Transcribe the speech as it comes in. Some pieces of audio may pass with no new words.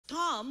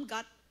mom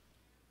got,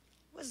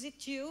 was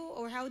it you?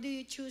 Or how do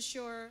you choose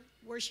your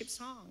worship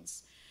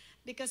songs?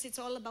 Because it's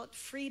all about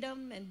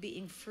freedom and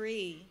being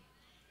free.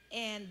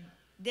 And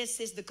this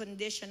is the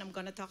condition. I'm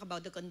going to talk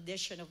about the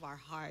condition of our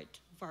heart,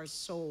 of our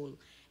soul,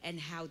 and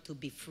how to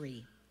be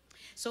free.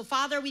 So,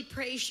 Father, we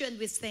praise you and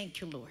we thank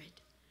you, Lord.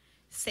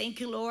 Thank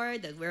you,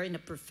 Lord, that we're in a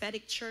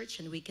prophetic church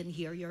and we can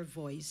hear your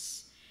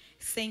voice.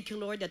 Thank you,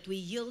 Lord, that we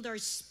yield our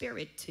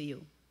spirit to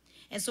you.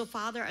 And so,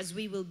 Father, as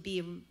we will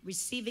be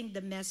receiving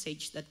the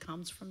message that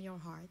comes from your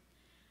heart,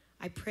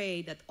 I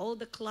pray that all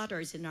the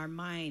clutters in our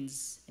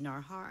minds, in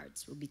our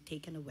hearts, will be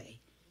taken away.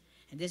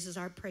 And this is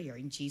our prayer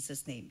in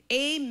Jesus' name.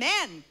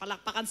 Amen.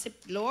 Palakpakan si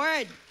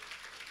Lord.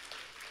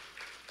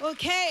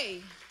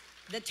 Okay.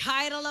 The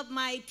title of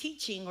my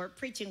teaching or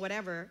preaching,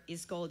 whatever,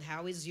 is called,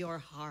 How is Your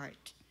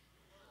Heart?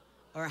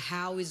 Or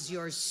How is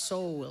Your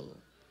Soul?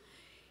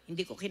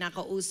 Hindi ko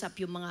kinakausap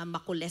yung mga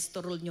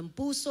makolesterol yung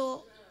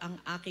puso, ang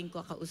aking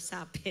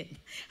kakausapin.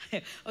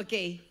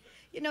 Okay.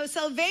 You know,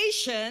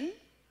 salvation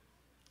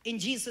in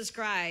Jesus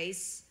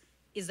Christ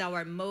is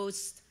our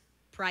most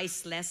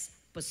priceless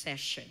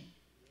possession.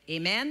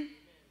 Amen?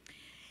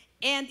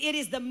 And it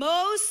is the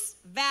most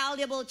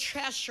valuable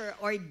treasure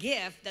or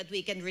gift that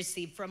we can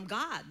receive from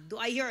God. Do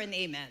I hear an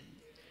amen?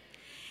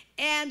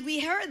 And we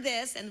heard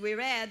this and we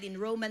read in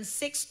Romans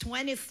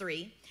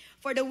 6:23,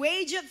 for the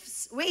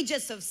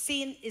wages of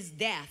sin is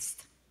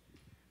death,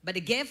 but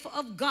the gift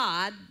of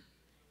God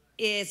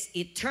is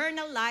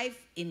eternal life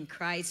in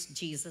Christ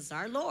Jesus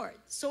our Lord.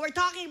 So we're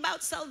talking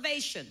about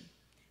salvation.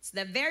 It's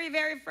the very,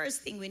 very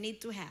first thing we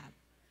need to have.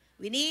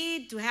 We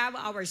need to have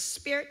our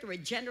spirit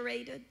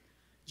regenerated,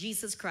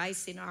 Jesus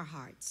Christ in our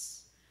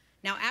hearts.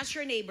 Now ask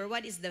your neighbor,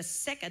 what is the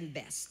second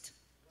best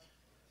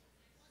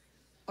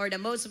or the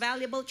most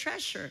valuable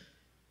treasure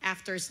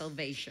after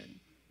salvation?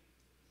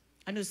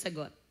 Ano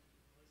sagot?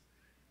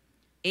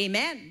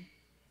 Amen.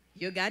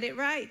 You got it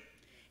right.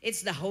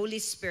 It's the Holy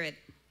Spirit.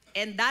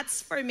 And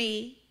that's, for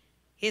me,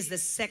 is the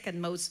second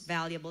most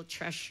valuable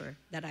treasure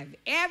that I've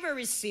ever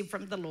received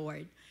from the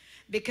Lord.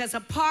 Because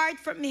apart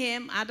from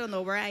him, I don't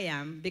know where I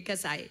am,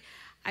 because I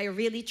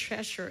really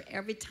treasure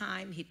every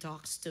time he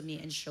talks to me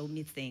and show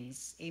me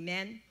things.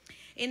 Amen?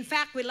 In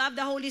fact, we love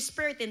the Holy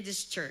Spirit in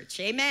this church.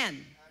 Amen?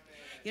 Amen.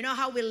 You know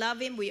how we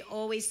love him? We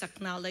always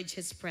acknowledge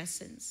his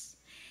presence.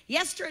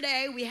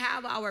 Yesterday, we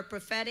have our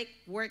prophetic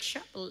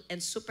workshop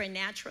and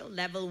supernatural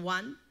level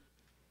 1.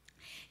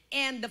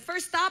 And the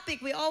first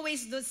topic we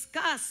always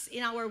discuss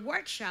in our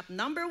workshop,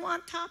 number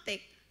 1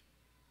 topic,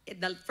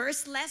 the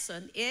first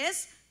lesson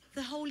is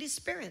the Holy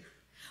Spirit.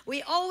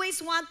 We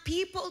always want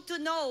people to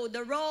know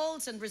the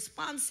roles and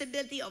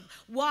responsibility of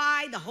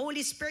why the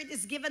Holy Spirit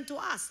is given to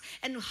us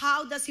and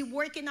how does he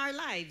work in our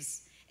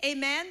lives.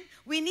 Amen?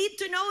 We need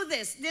to know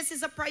this. This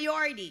is a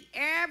priority.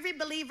 Every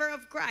believer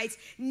of Christ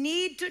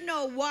need to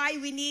know why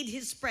we need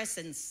his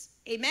presence.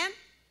 Amen?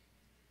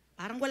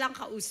 Parang walang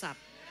kausap.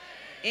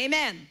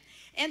 Amen.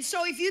 And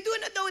so if you do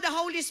not know the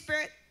Holy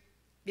Spirit,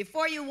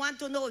 before you want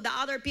to know the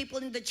other people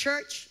in the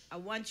church, I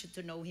want you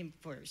to know him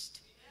first.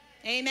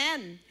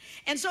 Amen.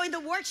 And so in the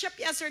workshop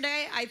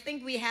yesterday, I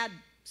think we had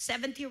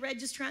 70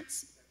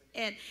 registrants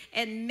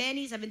and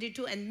many,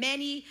 72, and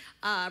many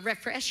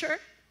refresher.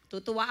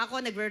 Tutuwa ako,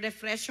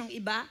 nagre-refresh yung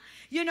iba.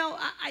 You know,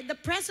 the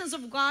presence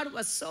of God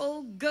was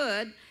so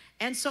good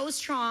and so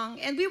strong,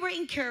 and we were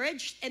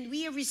encouraged, and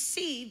we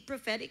received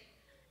prophetic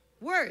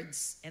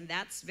words. And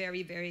that's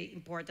very, very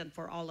important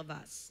for all of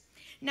us.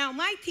 Now,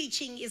 my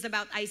teaching is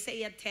about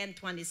Isaiah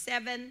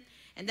 10:27,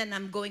 and then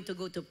I'm going to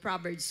go to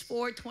Proverbs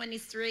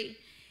 4:23.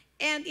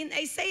 And in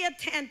Isaiah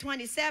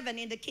 10:27,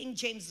 in the King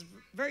James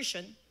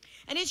Version,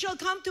 and it shall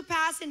come to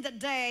pass in the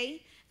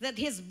day that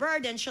his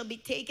burden shall be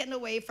taken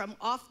away from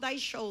off thy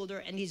shoulder,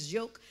 and his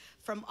yoke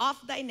from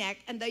off thy neck,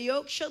 and the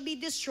yoke shall be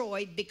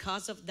destroyed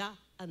because of the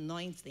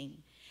anointing.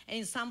 And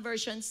in some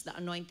versions, the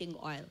anointing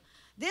oil.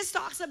 This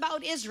talks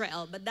about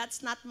Israel, but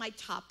that's not my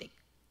topic,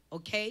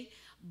 okay?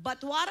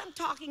 But what I'm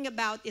talking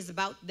about is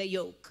about the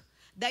yoke.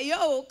 The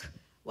yoke,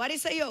 what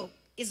is a yoke?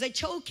 Is a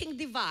choking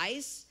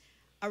device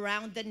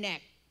around the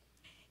neck.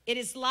 It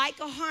is like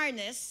a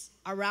harness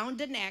around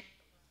the neck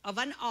of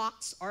an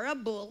ox or a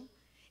bull.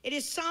 It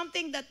is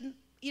something that,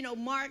 you know,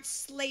 marks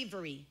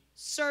slavery,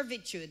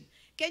 servitude.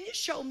 Can you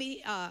show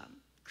me a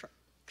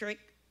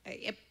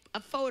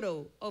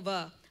photo of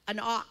an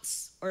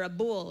ox or a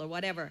bull or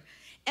whatever?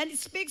 And it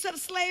speaks of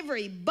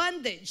slavery,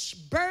 bondage,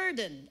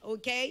 burden,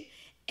 okay?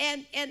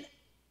 And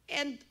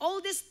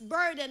all this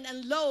burden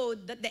and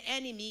load that the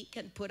enemy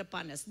can put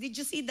upon us. Did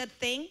you see that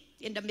thing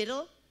in the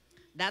middle?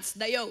 That's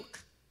the yoke.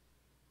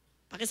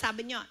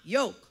 Pakisabi niyo,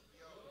 yoke.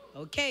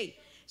 Okay.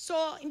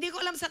 So, hindi ko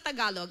alam sa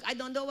Tagalog. I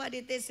don't know what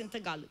it is in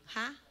Tagalog.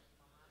 Ha?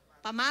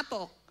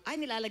 Pamatok. Ay,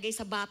 nilalagay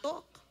sa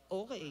batok.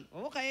 Okay.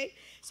 Okay.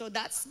 So,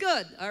 that's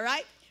good. All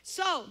right?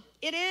 So,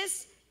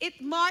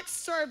 it marks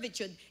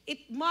servitude.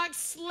 It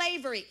marks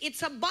slavery.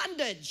 It's a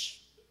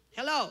bondage.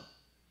 Hello?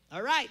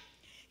 All right.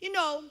 You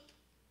know,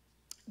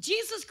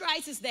 Jesus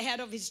Christ is the head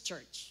of his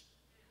church.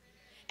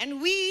 And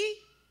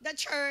we, the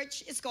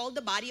church, is called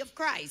the body of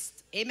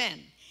Christ. Amen.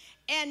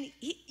 And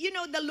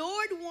the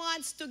Lord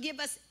wants to give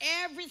us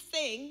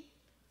everything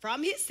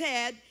from his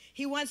head.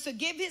 He wants to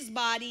give his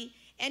body,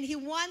 and he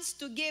wants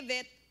to give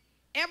it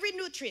every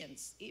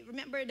nutrients.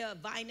 Remember the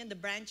vine and the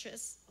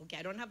branches? Okay,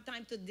 I don't have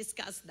time to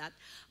discuss that.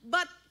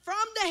 But from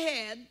the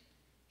head,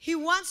 he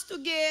wants to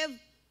give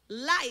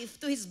life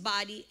to his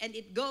body, and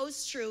it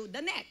goes through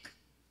the neck.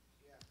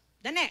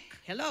 The neck,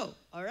 hello,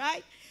 all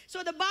right?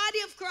 So the body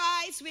of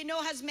Christ, we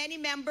know, has many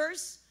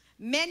members,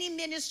 many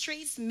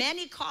ministries,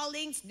 many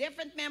callings,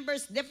 different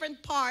members,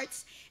 different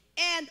parts.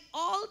 And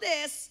all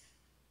this,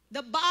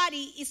 the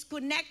body is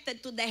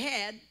connected to the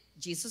head,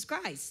 Jesus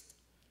Christ.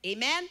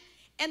 Amen?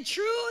 And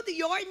through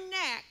your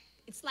neck,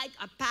 it's like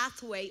a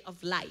pathway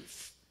of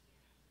life.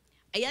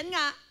 Ayan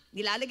nga,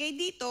 nilalagay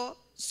dito.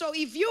 So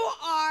if you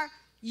are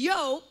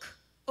yoke,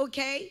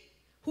 okay,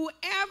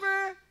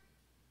 whoever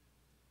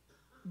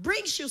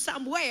brings you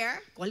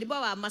somewhere, kung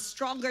halimbawa, mas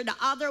stronger the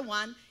other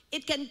one,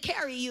 it can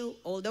carry you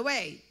all the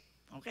way.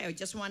 Okay, I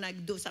just want to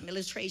do some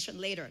illustration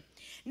later.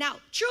 Now,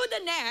 through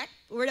the neck,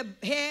 where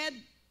the head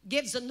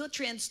gives the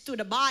nutrients to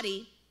the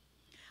body,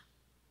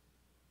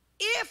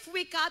 if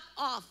we cut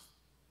off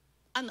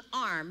an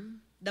arm,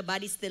 the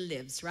body still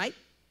lives, right?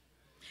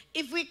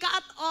 If we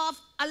cut off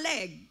a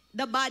leg,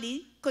 the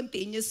body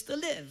continues to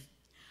live.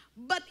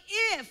 But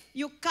if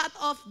you cut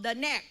off the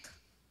neck,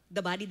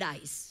 the body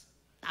dies.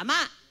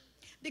 Tama?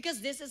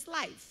 Because this is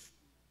life.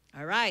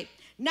 All right.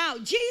 Now,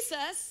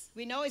 Jesus,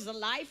 we know, is the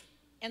life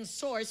and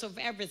source of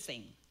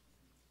everything.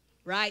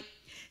 Right?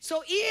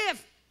 So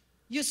if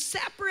you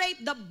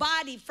separate the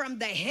body from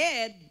the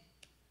head,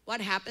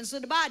 what happens to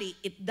the body?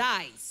 It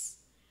dies.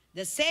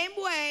 The same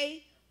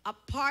way,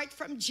 apart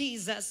from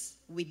Jesus,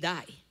 we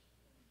die.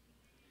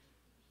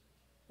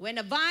 When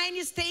a vine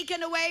is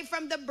taken away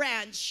from the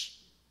branch,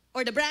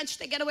 or the branch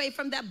taken away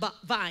from the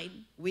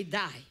vine, we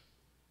die.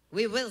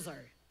 We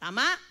wither.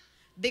 Tama?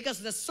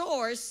 Because the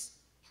source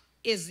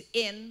is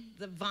in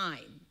the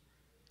vine.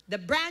 The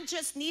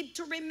branches need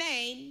to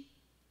remain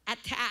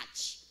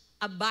attached,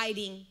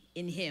 abiding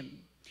in him.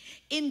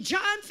 In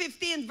John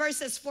 15,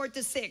 verses 4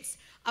 to 6,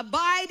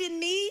 abide in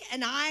me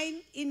and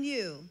I in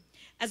you.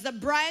 As the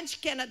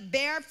branch cannot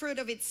bear fruit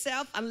of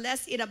itself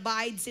unless it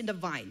abides in the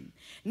vine,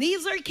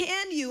 neither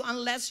can you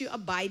unless you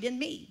abide in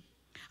me.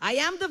 I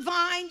am the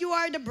vine, you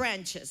are the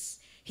branches.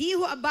 He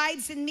who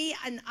abides in me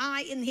and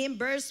I in him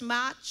bears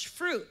much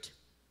fruit.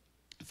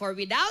 For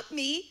without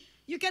me,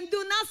 you can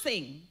do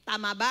nothing.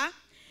 Tama ba?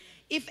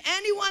 If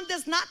anyone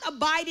does not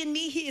abide in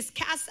me, he is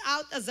cast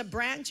out as a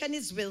branch and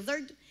is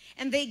withered.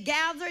 And they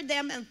gather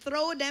them and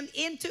throw them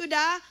into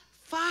the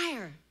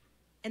fire.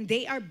 And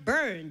they are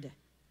burned.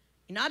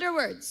 In other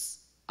words,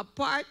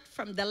 apart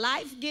from the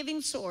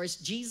life-giving source,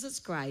 Jesus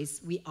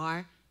Christ, we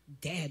are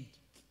dead.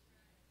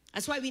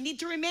 That's why we need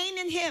to remain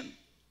in him.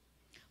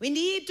 We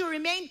need to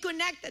remain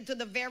connected to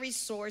the very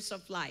source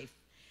of life.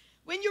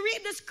 When you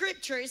read the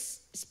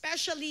scriptures,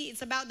 especially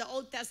it's about the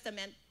Old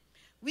Testament,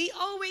 we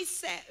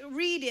always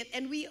read it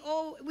and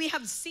we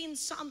have seen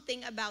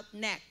something about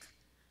neck.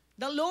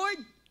 The Lord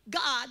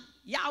God,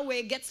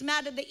 Yahweh, gets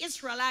mad at the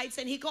Israelites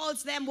and he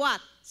calls them what?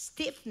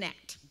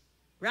 Stiff-necked,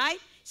 right?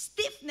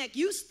 Stiff-necked,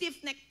 you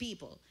stiff-necked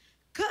people.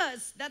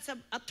 Because that's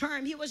a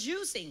term he was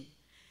using.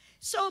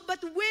 So,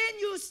 but when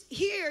you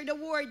hear the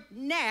word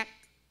neck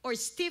or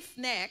stiff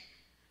neck,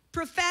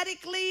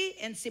 prophetically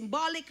and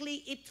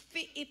symbolically,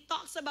 it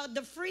talks about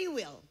the free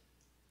will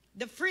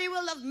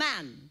of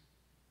man.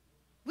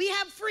 We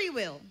have free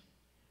will.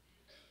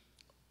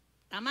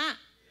 Tama?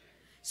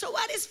 So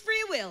what is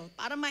free will?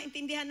 Para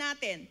maintindihan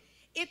natin.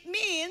 It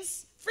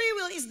means free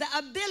will is the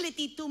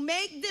ability to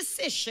make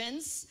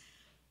decisions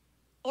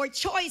or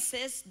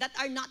choices that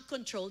are not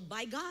controlled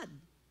by God.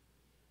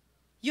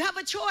 You have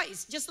a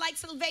choice, just like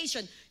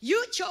salvation.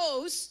 You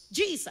chose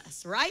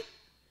Jesus, right?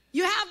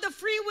 You have the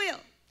free will.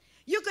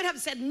 You could have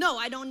said, no,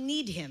 I don't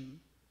need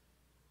him,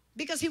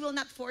 because he will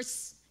not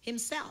force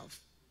himself.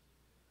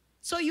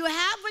 So you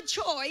have a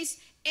choice,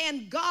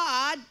 and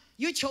God,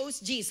 you chose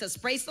Jesus.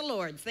 Praise the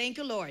Lord. Thank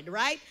you, Lord,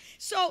 right?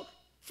 So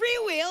free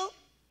will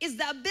is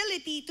the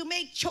ability to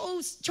make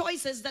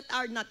choices that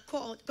are not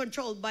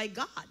controlled by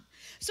God.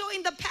 So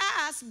in the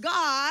past,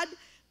 God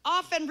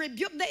often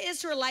rebuked the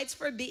Israelites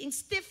for being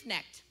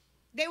stiff-necked.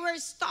 They were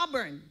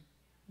stubborn.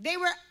 They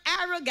were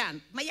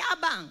arrogant,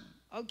 mayabang,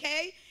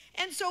 okay?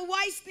 And so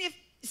why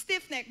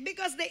stiff-necked?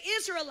 Because the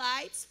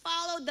Israelites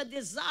followed the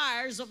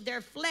desires of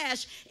their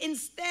flesh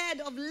instead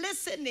of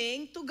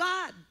listening to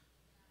God.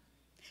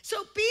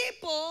 So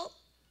people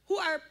who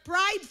are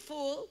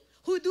prideful,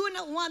 who do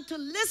not want to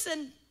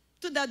listen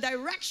to the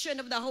direction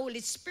of the Holy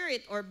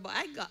Spirit or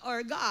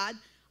God,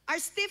 are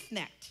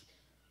stiff-necked.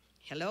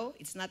 Hello?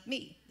 It's not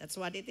me. That's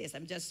what it is.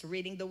 I'm just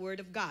reading the Word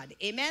of God.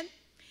 Amen?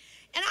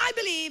 And I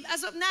believe,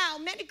 as of now,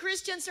 many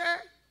Christians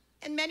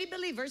and many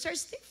believers are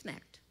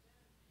stiff-necked.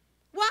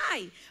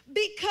 Why?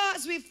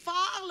 Because we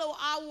follow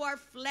our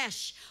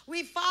flesh.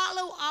 We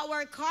follow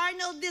our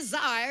carnal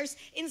desires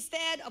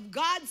instead of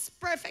God's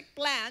perfect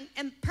plan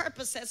and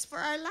purposes for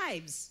our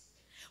lives.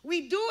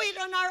 We do it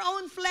on our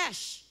own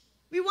flesh.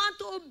 We want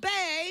to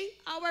obey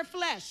our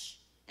flesh.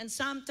 And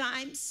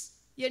sometimes,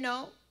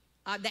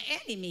 the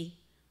enemy,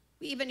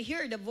 we even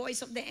hear the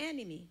voice of the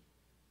enemy.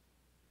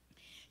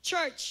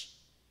 Church,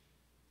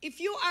 if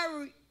you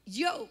are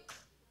yoked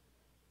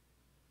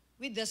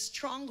with the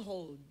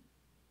stronghold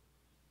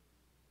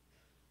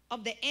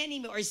of the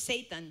enemy or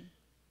Satan,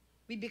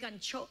 we become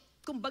choke.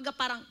 Kumbaga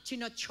parang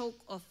chino-choke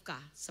off ka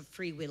sa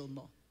free will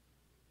mo.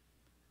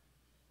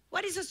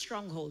 What is a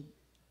stronghold?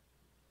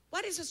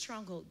 What is a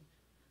stronghold?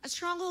 A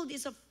stronghold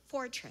is a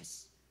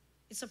fortress.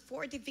 It's a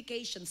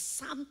fortification,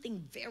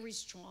 something very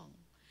strong.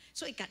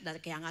 So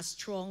kaya nga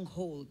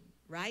stronghold,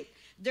 right?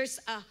 There's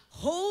a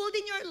hold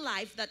in your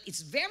life that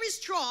is very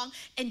strong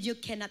and you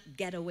cannot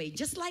get away.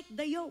 Just like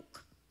the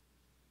yoke.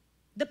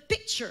 The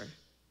picture,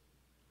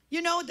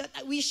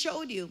 that we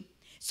showed you.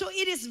 So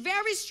it is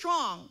very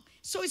strong.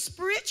 So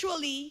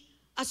spiritually,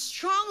 a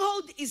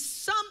stronghold is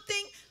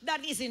something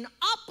that is in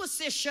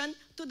opposition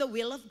to the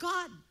will of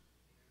God.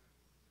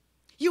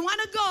 You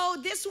want to go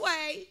this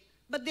way,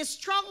 but this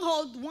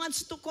stronghold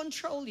wants to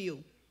control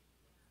you.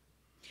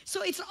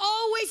 So it's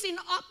always in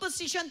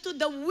opposition to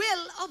the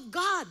will of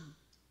God.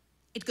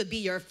 It could be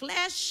your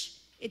flesh.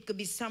 It could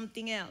be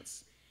something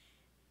else.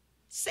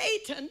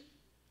 Satan,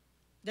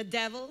 the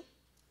devil,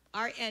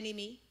 our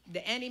enemy,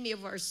 the enemy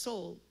of our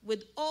soul,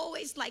 would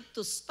always like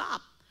to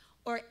stop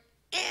or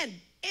end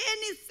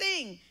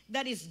anything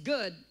that is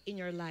good in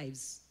your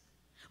lives.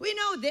 We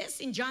know this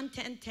in John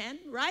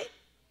 10:10, right?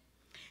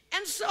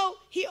 And so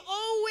he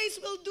always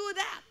will do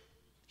that.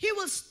 He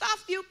will stop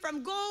you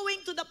from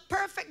going to the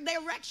perfect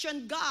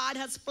direction God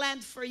has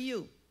planned for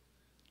you.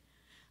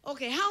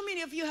 Okay, how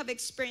many of you have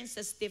experienced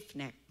a stiff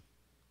neck?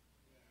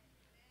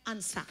 Ang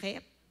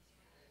sakit.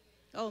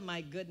 Oh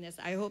my goodness,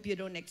 I hope you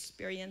don't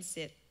experience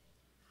it.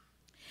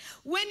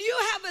 When you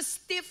have a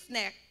stiff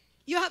neck,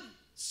 you have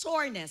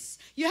soreness.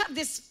 You have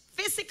this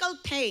physical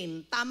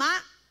pain, tama?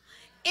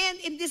 And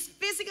in this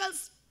physical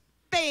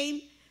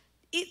pain,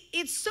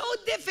 it's so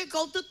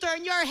difficult to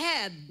turn your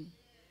head,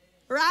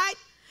 right?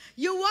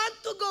 You want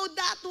to go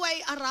that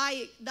way,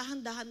 aray,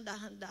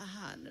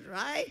 dahan,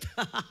 right?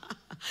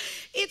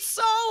 It's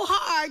so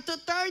hard to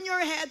turn your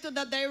head to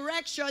the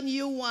direction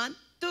you want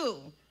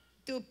to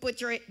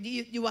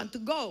you want to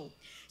go.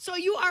 So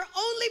you are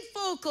only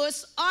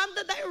focused on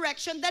the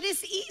direction that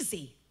is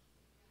easy.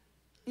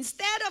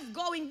 Instead of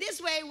going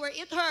this way where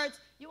it hurts,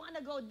 you want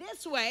to go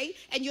this way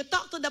and you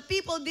talk to the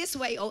people this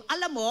way. Oh,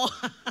 alam mo,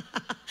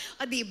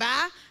 o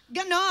diba?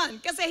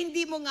 Ganon. Kasi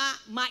hindi mo nga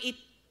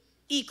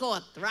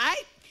maiikot,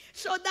 right?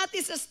 So that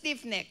is a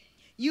stiff neck.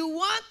 You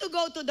want to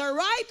go to the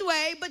right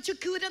way, but you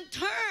couldn't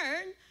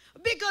turn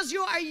because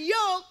you are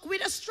yoked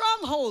with a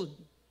stronghold.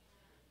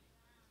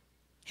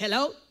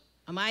 Hello?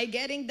 Are you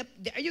getting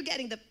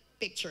the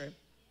picture?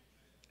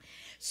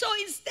 So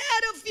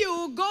instead of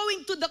you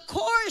going to the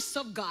course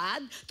of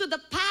God, to the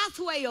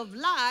pathway of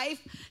life,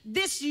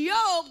 this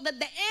yoke that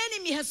the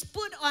enemy has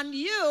put on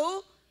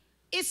you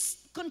is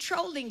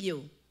controlling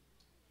you.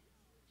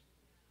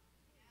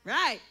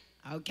 Right?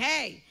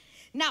 Okay.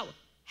 Now,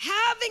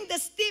 having the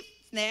stiff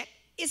neck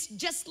is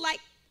just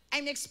like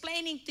I'm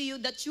explaining to you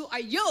that you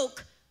are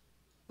yoked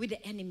with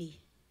the enemy.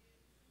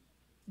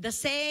 The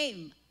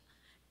same.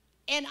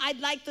 And I'd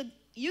like to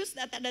use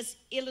that as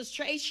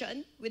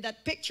illustration with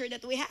that picture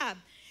that we have.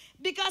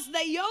 Because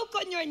the yoke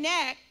on your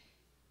neck,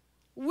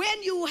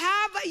 when you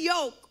have a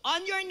yoke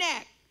on your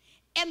neck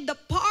and the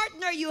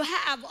partner you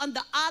have on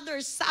the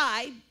other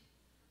side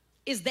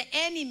is the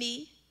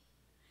enemy,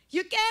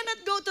 you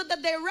cannot go to the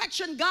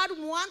direction God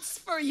wants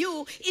for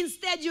you.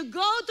 Instead, you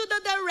go to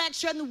the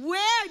direction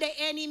where the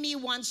enemy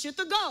wants you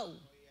to go.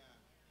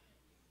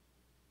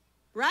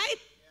 Right?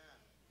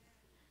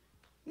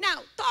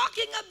 Now,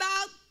 talking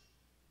about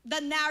the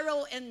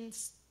narrow and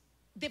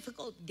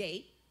difficult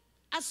gate,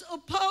 as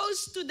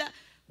opposed to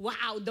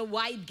the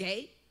wide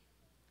gate,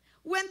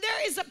 when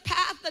there is a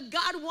path that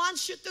God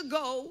wants you to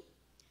go,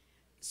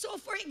 so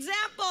for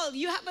example,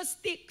 you have a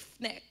stiff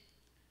neck,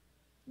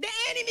 the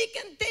enemy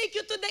can take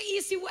you to the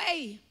easy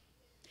way,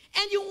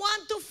 and you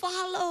want to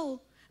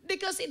follow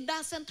because it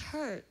doesn't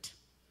hurt.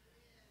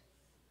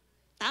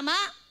 Tama?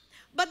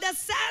 But the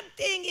sad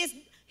thing is,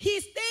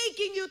 he's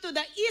taking you to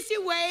the easy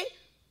way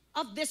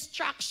of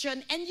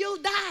destruction, and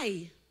you'll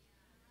die.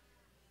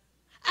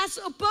 As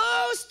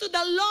opposed to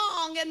the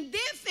long and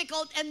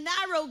difficult and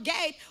narrow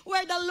gate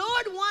where the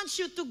Lord wants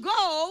you to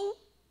go.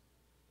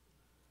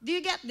 Do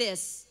you get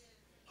this?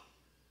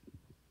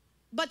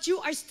 But you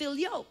are still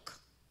yoked.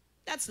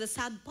 That's the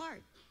sad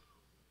part.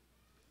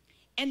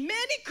 And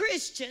many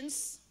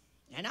Christians,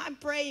 and I'm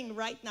praying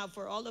right now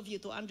for all of you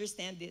to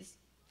understand this,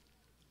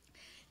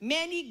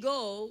 many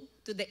go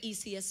to the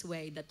easiest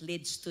way that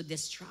leads to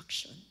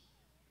destruction.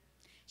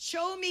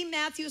 Show me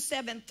Matthew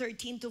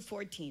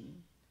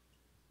 7:13-14.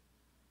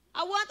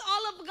 I want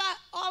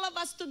all of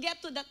us to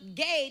get to that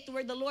gate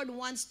where the Lord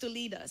wants to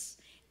lead us.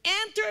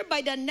 Enter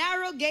by the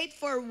narrow gate,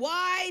 for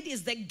wide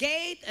is the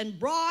gate and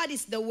broad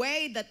is the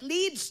way that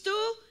leads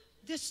to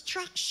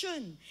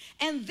destruction.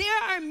 And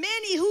there are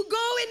many who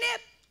go in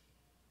it.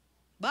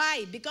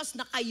 Why? Because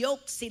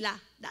nakayoke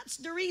sila. That's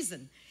the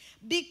reason.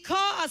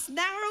 Because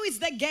narrow is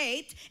the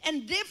gate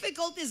and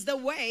difficult is the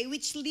way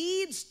which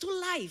leads to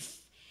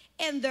life,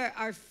 and there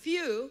are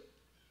few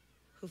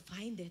who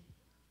find it.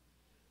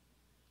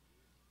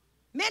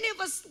 Many of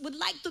us would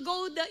like to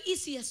go the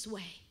easiest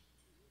way.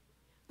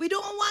 We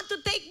don't want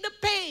to take the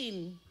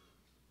pain.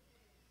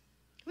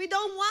 We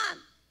don't want.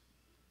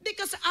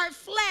 Because our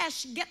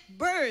flesh gets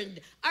burned.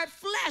 Our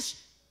flesh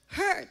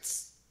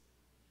hurts.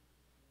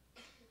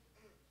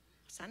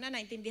 Sana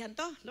naintindihan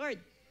to, Lord.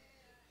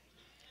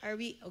 Are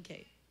we?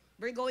 Okay.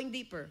 We're going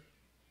deeper.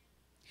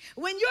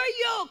 When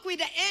you're yoked with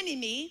the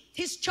enemy,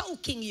 he's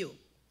choking you.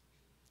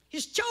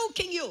 He's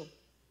choking you.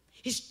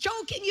 He's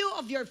choking you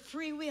of your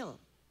free will.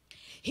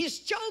 He's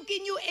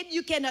choking you and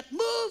you cannot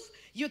move.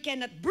 You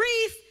cannot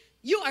breathe.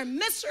 You are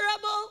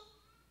miserable.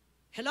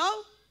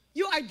 Hello?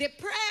 You are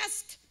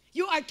depressed.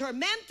 You are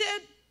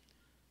tormented.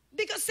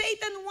 Because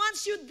Satan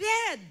wants you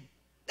dead.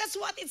 That's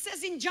what it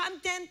says in John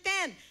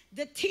 10:10.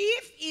 The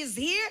thief is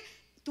here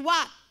to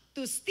what?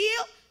 To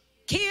steal,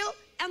 kill,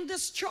 and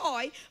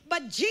destroy.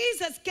 But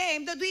Jesus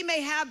came that we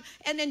may have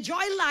and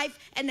enjoy life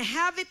and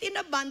have it in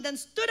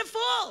abundance to the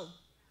full.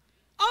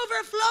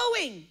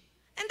 Overflowing.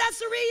 And that's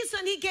the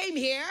reason he came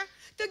here,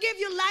 to give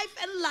you life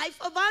and life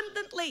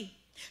abundantly.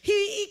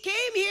 He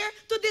came here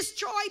to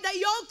destroy the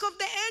yoke of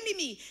the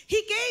enemy.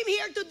 He came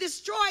here to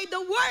destroy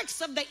the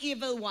works of the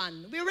evil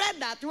one. We read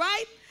that,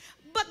 right?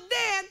 But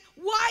then,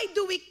 why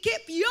do we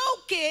keep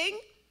yoking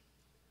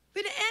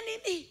with the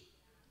enemy?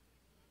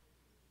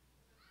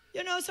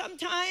 You know,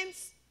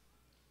 sometimes,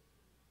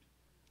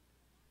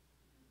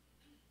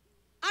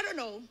 I don't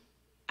know,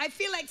 I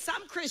feel like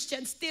some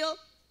Christians still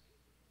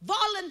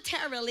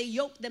voluntarily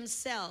yoke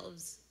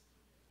themselves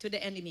to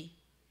the enemy.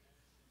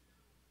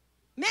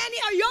 Many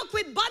are yoked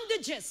with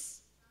bondages.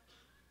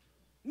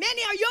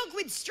 Many are yoked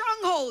with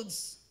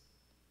strongholds.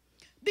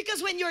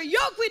 Because when you're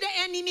yoked with the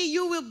enemy,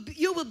 you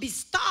will be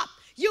stopped.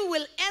 You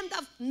will end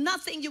up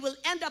nothing. You will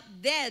end up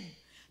dead.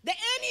 The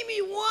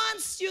enemy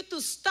wants you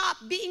to stop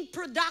being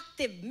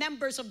productive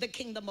members of the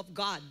kingdom of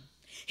God.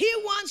 He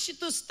wants you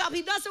to stop.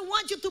 He doesn't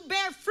want you to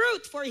bear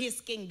fruit for his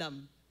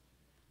kingdom.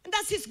 And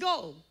that's his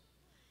goal.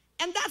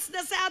 And that's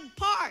the sad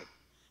part.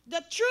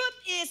 The truth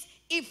is,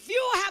 if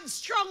you have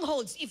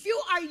strongholds, if you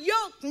are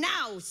yoked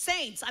now,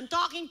 saints, I'm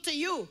talking to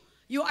you,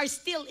 you are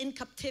still in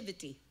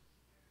captivity.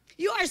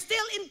 You are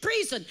still in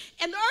prison.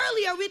 And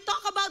earlier we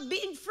talked about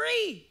being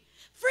free.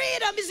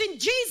 Freedom is in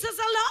Jesus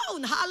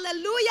alone.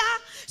 Hallelujah.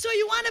 So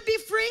you want to be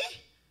free?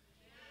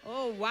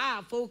 Oh,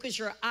 wow. Focus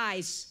your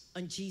eyes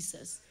on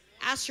Jesus.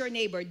 Ask your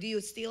neighbor, do you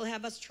still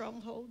have a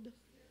stronghold?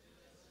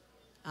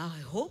 I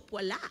hope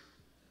wala.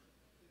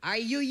 Are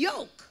you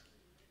yoked?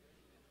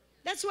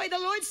 That's why the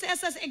Lord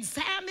says us,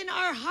 examine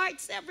our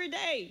hearts every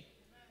day.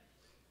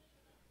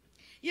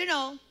 You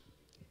know,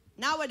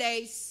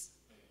 nowadays,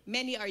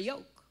 many are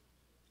yoked.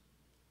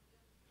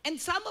 And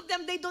some of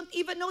them, they don't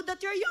even know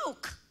that they're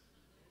yoked.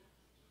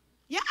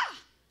 Yeah.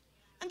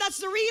 And that's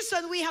the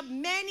reason we have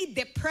many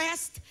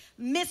depressed,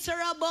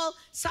 miserable.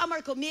 Some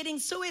are committing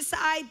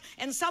suicide.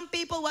 And some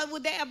people, what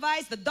would they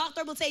advise? The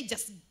doctor will say,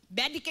 just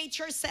medicate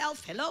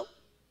yourself. Hello?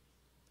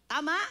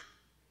 Tama?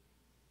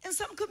 And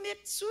some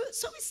commit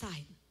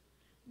suicide.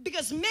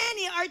 Because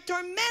many are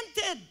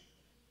tormented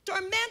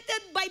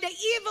by the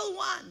evil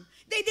one.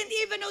 They didn't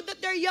even know that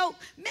they're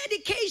yoked.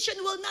 Medication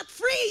will not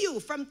free you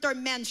from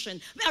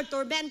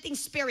tormenting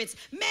spirits.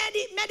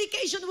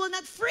 Medication will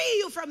not free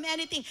you from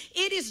anything.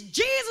 It is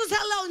Jesus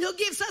alone who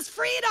gives us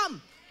freedom.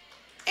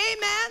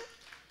 Amen.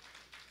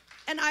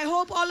 And I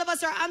hope all of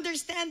us are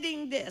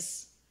understanding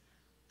this.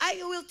 I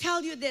will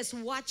tell you this,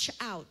 watch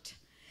out.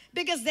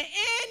 Because the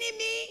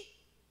enemy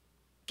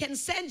can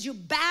send you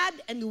bad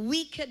and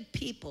wicked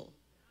people.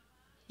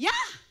 Yeah.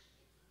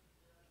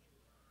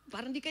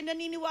 Parang di ka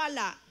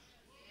naniniwala.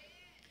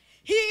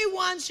 He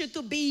wants you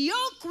to be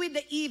yoked with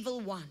the evil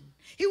one.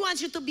 He wants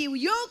you to be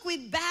yoked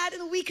with bad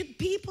and wicked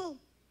people.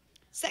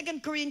 2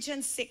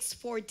 Corinthians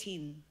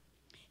 6:14.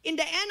 In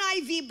the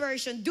NIV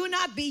version, do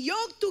not be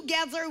yoked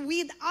together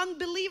with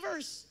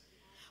unbelievers.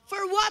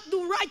 For what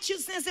do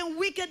righteousness and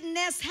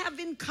wickedness have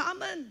in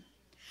common?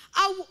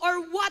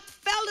 Or what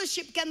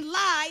fellowship can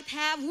light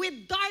have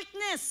with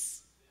darkness?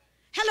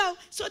 Hello,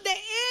 so the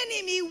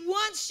enemy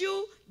wants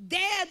you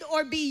dead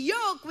or be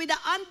yoked with the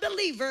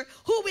unbeliever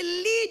who will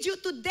lead you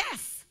to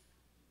death.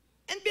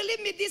 And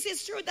believe me, this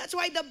is true. That's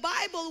why the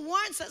Bible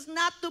warns us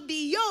not to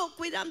be yoked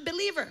with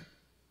unbeliever.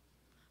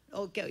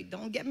 Okay,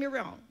 don't get me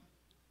wrong.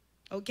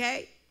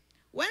 Okay?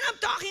 When I'm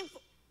talking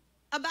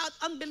about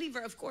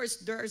unbeliever, of course,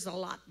 there's a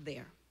lot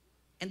there.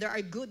 And there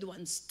are good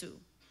ones too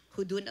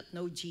who do not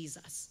know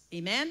Jesus.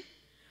 Amen?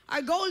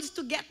 Our goal is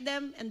to get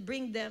them and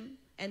bring them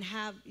and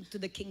have into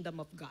the kingdom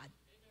of God.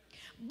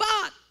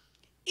 But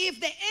if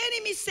the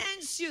enemy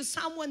sends you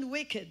someone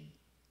wicked,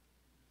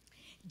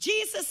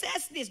 Jesus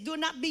says this, do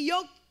not be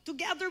yoked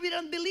together with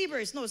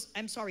unbelievers. No,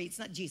 I'm sorry, it's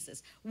not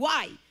Jesus.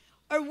 Why?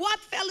 Or what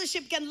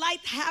fellowship can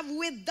light have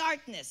with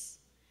darkness?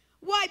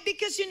 Why?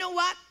 Because you know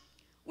what?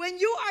 When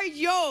you are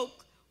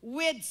yoked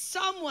with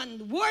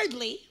someone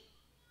worldly,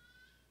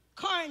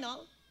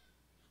 carnal,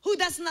 who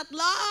does not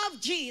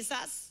love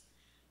Jesus,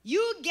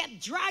 you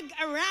get dragged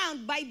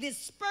around by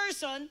this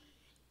person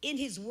in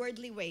his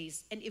worldly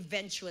ways, and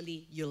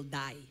eventually you'll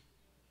die.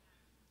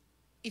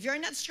 If you're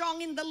not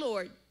strong in the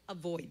Lord,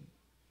 avoid.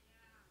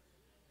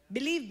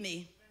 Believe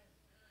me,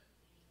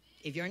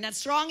 if you're not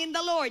strong in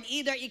the Lord,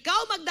 either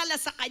ikaw magdala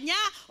sa Kanya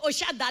o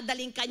siya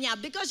dadaling Kanya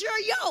because you're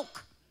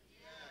yoke.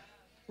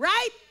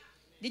 Right?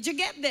 Did you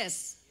get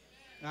this?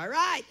 All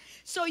right.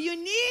 So you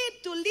need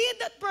to lead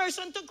that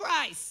person to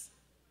Christ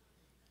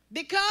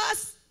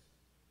because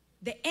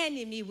the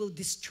enemy will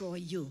destroy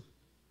you.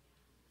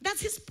 That's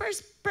his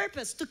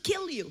purpose, to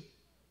kill you.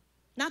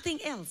 Nothing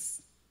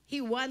else. He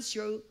wants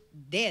you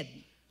dead.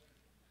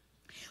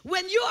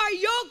 When you are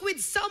yoked with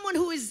someone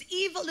who is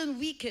evil and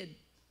wicked,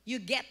 you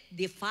get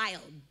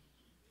defiled.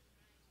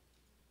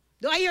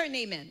 Do I hear an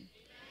amen? Amen.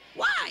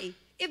 Why?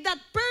 If that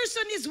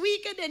person is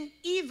wicked and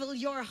evil,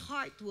 your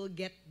heart will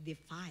get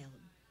defiled.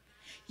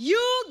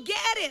 You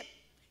get it.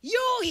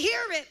 You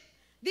hear it.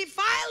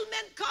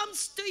 Defilement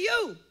comes to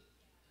you.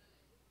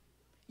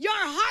 Your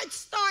heart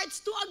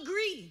starts to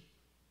agree.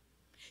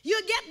 You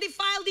get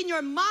defiled in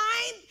your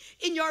mind,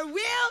 in your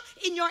will,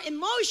 in your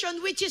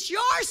emotion, which is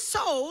your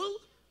soul,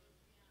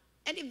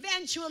 and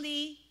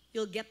eventually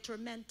you'll get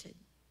tormented.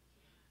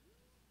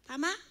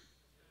 Tama?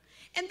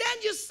 And then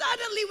you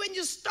suddenly, when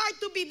you start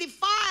to be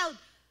defiled,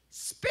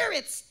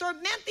 spirits,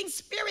 tormenting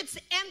spirits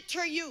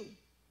enter you.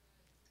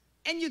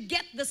 And you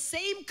get the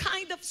same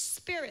kind of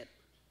spirit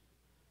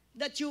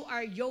that you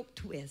are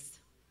yoked with.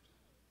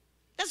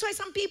 That's why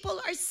some people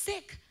are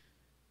sick.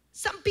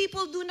 Some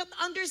people do not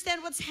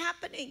understand what's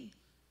happening.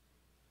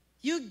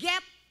 You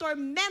get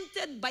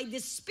tormented by the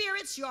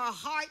spirits. Your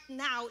heart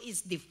now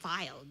is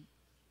defiled.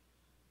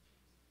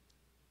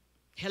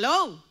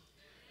 Hello?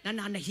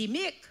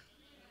 Nananahimik.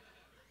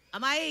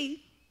 Am I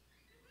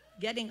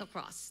getting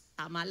across?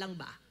 Tama lang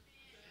ba?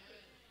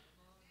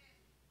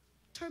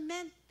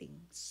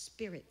 Tormenting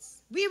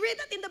spirits. We read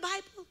that in the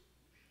Bible.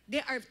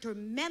 They are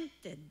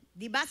tormented.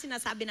 Diba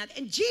sinasabi natin?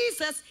 And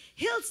Jesus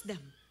heals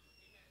them.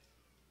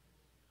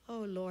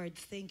 Oh, Lord,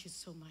 thank you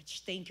so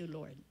much. Thank you,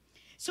 Lord.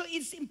 So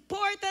it's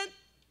important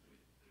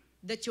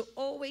that you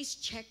always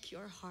check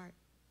your heart.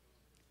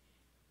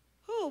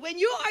 Oh, when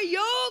you are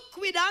yoked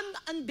with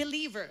an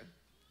unbeliever,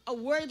 a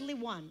worldly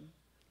one,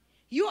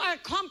 you are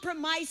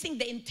compromising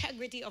the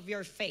integrity of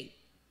your faith.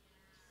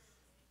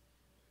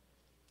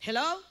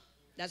 Hello?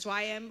 That's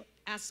why I'm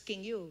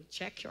asking you,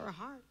 check your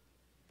heart.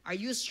 Are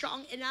you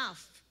strong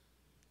enough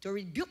to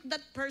rebuke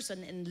that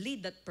person and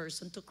lead that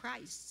person to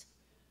Christ?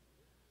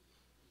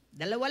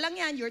 Dalawa lang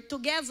yan, you're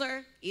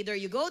together. Either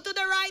you go to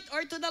the right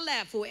or to the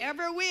left.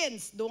 Whoever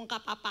wins, doon ka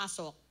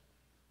papasok.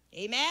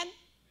 Amen?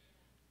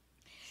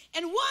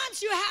 And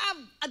once you have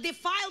a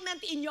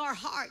defilement in your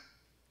heart,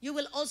 you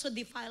will also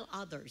defile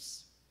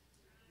others.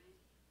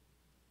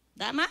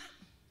 Tama?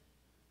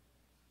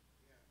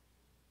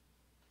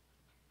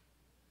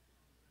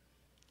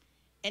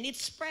 And it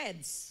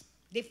spreads.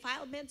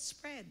 Defilement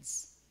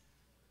spreads.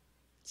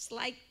 It's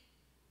like,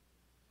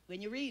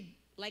 when you read,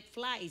 like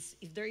flies,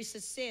 if there is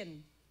a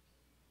sin,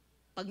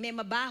 pag may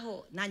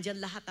mabaho,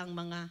 nandyan lahat ang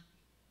mga,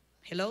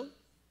 hello?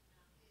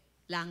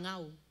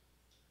 Langaw.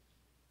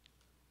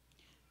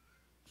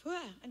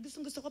 Ang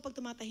gusto ko pag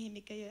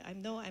tumatahimik kayo, I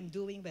know I'm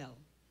doing well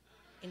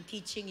in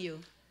teaching you.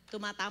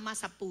 Tumatama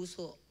sa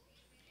puso.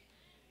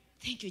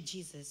 Thank you,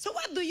 Jesus. So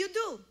what do you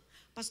do?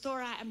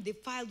 Pastora, I'm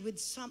defiled with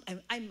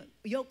I'm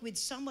yoked with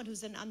someone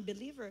who's an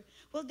unbeliever.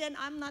 Well, then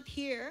I'm not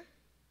here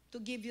to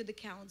give you the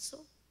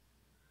counsel.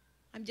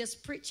 I'm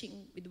just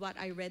preaching with what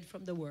I read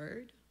from the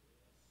Word.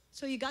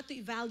 So you got to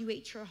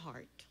evaluate your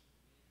heart.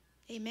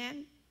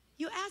 Amen?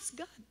 You ask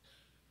God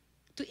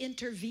to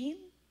intervene,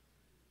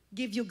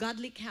 give you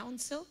godly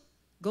counsel,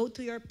 go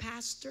to your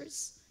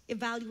pastors,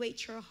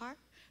 evaluate your heart,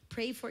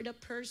 pray for the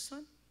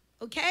person.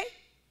 Okay?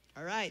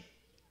 All right.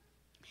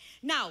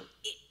 Now,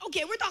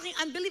 okay, we're talking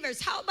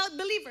unbelievers. How about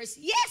believers?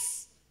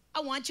 Yes, I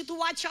want you to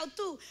watch out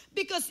too.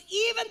 Because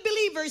even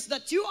believers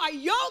that you are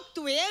yoked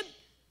with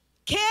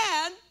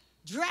can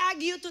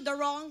drag you to the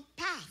wrong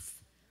path,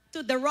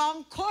 to the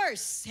wrong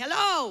course.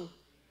 Hello?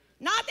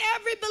 Not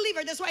every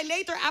believer. That's why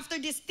later after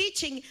this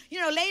teaching,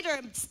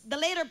 the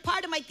later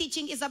part of my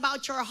teaching is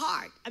about your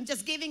heart. I'm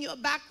just giving you a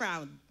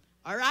background.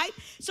 All right?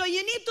 So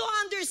you need to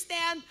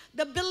understand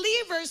the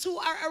believers who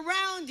are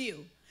around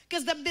you.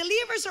 Because the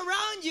believers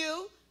around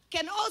you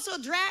can also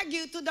drag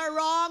you to the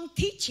wrong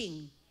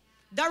teaching,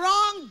 the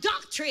wrong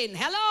doctrine.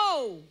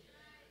 Hello?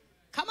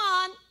 Come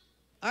on.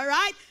 All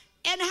right?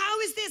 And how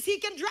is this? He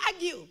can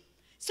drag you.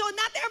 So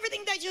not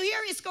everything that you hear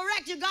is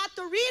correct. You got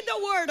to read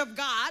the Word of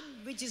God,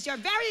 which is your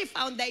very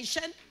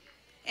foundation.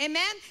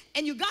 Amen?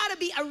 And you got to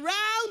be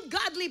around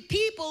godly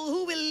people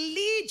who will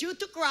lead you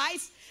to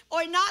Christ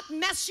or not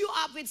mess you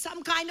up with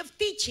some kind of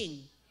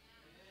teaching.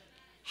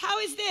 How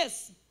is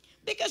this?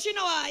 Because you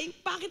know why?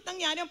 Bakit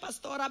nangyari ang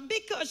pastora?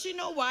 Because you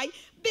know why?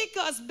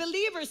 Because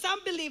some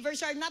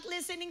believers are not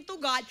listening to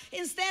God.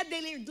 Instead,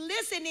 they're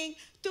listening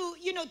to,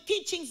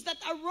 teachings that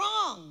are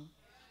wrong.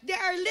 They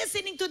are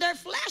listening to their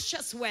flesh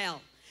as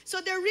well.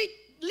 So they're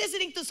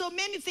listening to so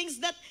many things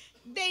that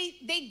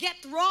they get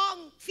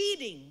wrong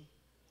feeding.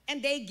 And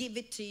they give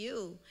it to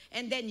you.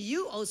 And then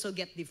you also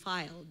get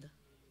defiled.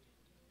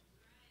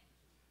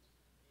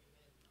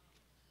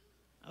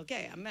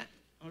 Okay,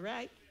 all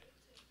right.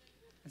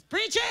 Let's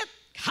preach it.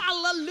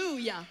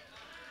 Hallelujah.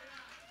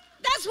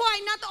 That's why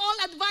not all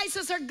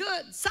advices are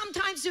good.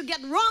 Sometimes you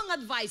get wrong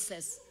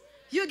advices.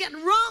 You get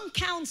wrong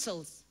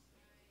counsels.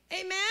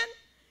 Amen?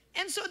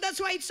 And so that's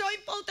why it's so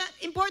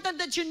important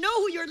that you know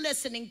who you're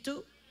listening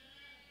to.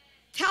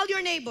 Tell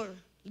your neighbor,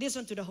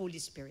 listen to the Holy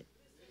Spirit.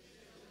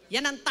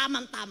 Yan ang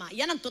tamang-tama.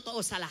 Yan ang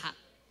totoo sa lahat.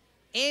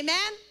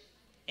 Amen?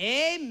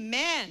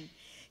 Amen.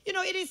 You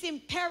know, it is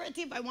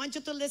imperative, I want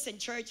you to listen,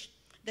 church,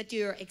 that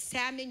you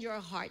examine your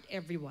heart,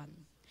 everyone.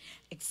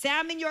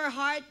 Examine your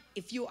heart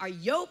if you are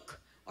yoked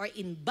or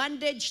in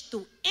bondage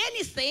to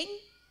anything,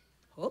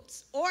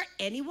 or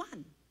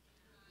anyone.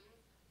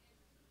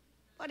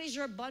 What is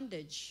your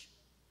bondage?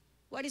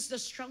 What is the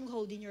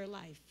stronghold in your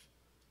life?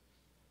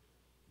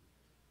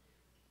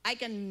 I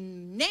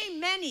can name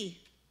many.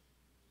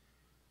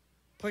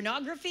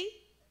 Pornography.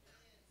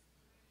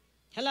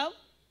 Hello?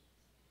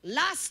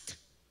 Lust.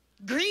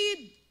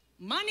 Greed.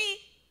 Money.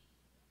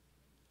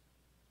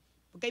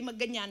 Huwag kayo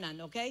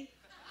magganyanan, okay?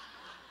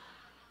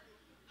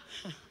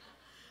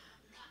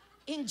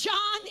 In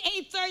John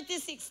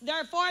 8:36,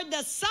 therefore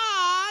the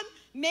Son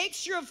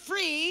makes you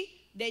free,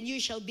 then you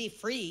shall be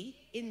free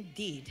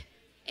indeed.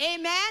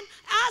 Amen?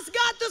 Ask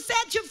God to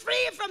set you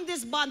free from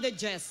these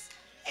bondages.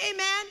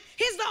 Amen?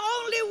 He's the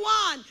only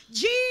one.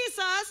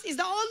 Jesus is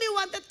the only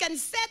one that can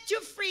set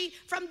you free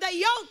from the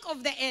yoke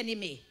of the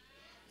enemy.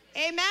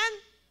 Amen?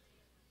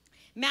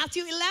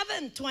 Matthew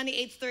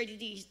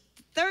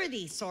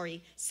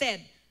 11:28-30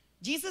 said,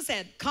 Jesus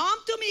said,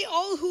 come to me,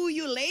 all who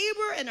you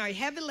labor and are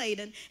heavy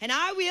laden, and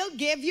I will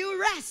give you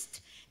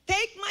rest.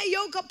 Take my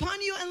yoke upon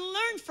you and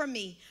learn from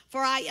me, for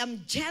I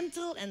am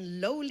gentle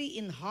and lowly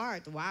in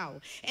heart.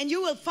 Wow. And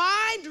you will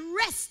find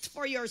rest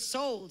for your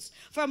souls.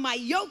 For my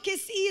yoke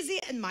is easy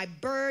and my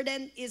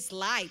burden is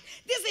light.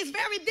 This is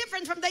very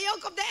different from the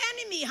yoke of the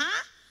enemy,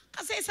 huh?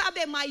 Kasi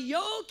sabi, my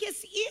yoke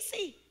is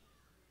easy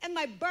and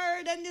my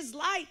burden is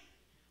light.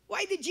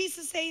 Why did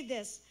Jesus say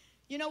this?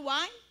 You know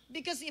why?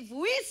 Because if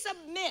we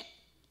submit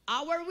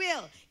our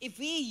will, if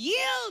we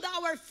yield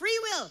our free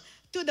will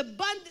to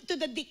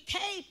the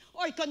dictate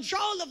or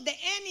control of the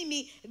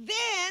enemy,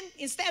 then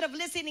instead of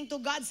listening to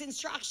God's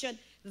instruction,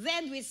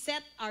 then we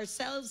set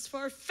ourselves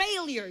for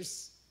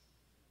failures.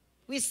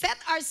 We set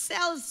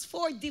ourselves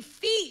for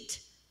defeat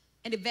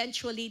and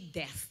eventually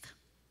death.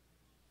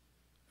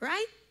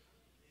 Right?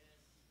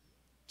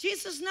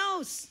 Jesus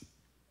knows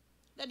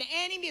that the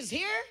enemy is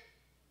here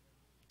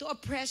to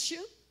oppress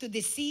you, to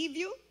deceive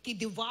you, to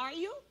devour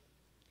you.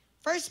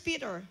 1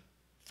 Peter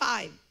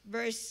 5,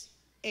 verse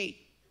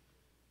 8.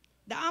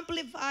 The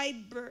Amplified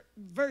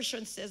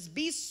Version says,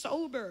 be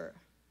sober,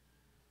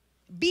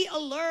 be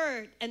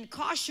alert and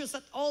cautious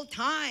at all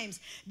times.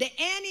 That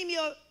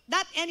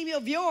enemy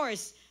of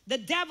yours, the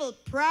devil,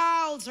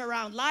 prowls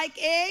around like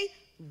a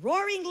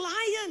roaring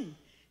lion,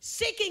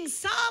 seeking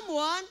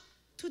someone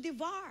to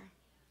devour.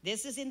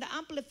 This is in the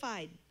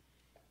Amplified.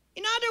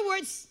 In other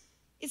words,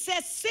 it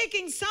says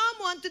seeking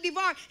someone to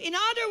devour. In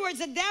other words,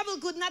 the devil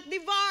could not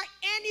devour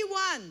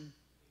anyone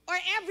or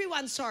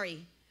everyone,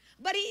 sorry.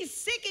 But he is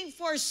seeking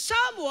for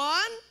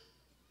someone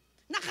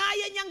na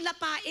kaya niyang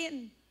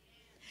lapain.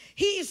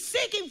 He is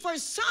seeking for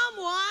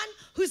someone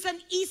who's an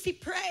easy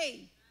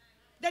prey.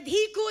 That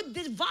he could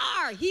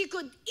devour, he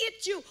could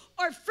eat you,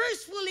 or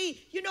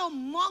forcefully,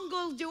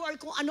 mongle you, or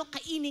kung ano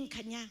kainin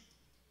ka niya.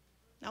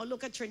 Now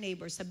look at your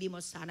neighbor, sabi mo,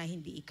 sana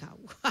hindi ikaw.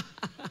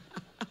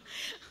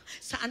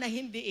 Sana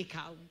hindi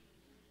ikaw.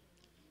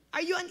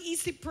 Are you an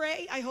easy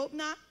prey? I hope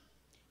not.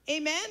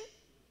 Amen?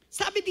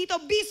 Sabi dito,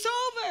 be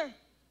sober.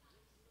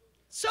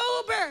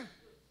 Sober.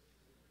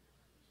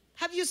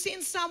 Have you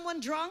seen someone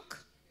drunk?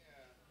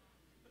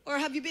 Or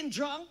have you been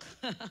drunk?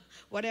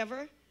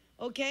 Whatever.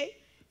 Okay?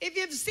 If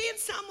you've seen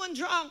someone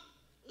drunk,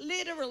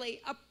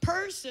 literally, a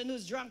person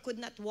who's drunk could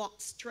not walk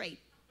straight.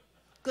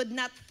 Could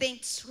not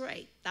think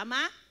straight.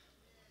 Tama?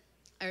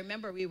 I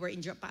remember we were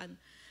in Japan.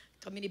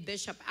 Community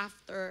bishop,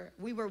 after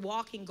we were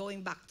walking,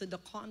 going back to the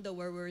condo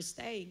where we were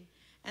staying.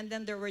 And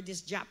then there were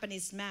this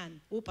Japanese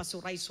man.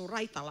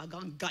 Pasuray-suray,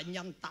 talagang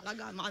ganyan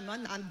talaga.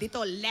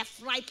 Nandito,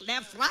 left,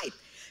 right.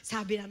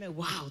 Sabi namin,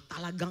 wow,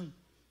 talagang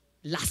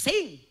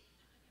lasing.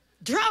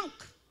 Drunk.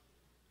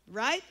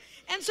 Right?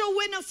 And so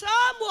when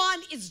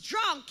someone is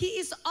drunk, he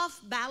is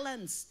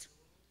off-balanced.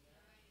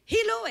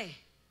 Hilo eh.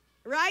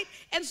 Right?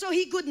 And so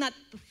he could not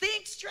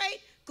think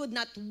straight, could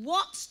not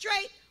walk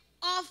straight,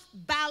 off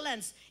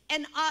balance.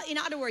 And in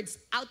other words,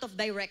 out of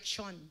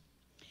direction.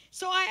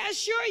 So I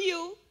assure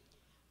you,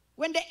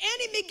 when the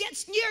enemy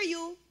gets near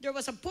you, there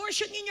was a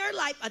portion in your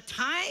life, a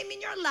time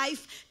in your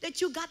life that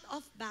you got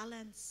off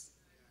balance.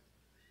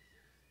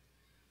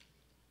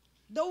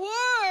 The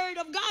Word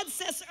of God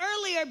says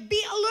earlier,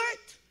 be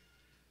alert.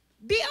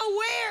 Be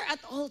aware at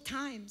all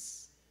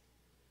times.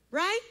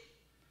 Right?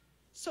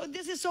 So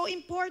this is so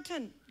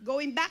important.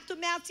 Going back to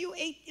Matthew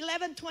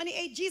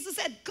 8:11-28, Jesus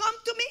said, come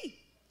to me,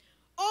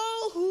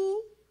 all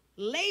who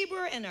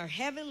labor and are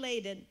heavy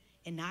laden,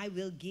 and I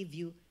will give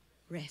you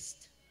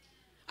rest.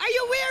 Are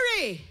you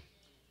weary?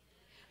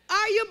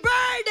 Are you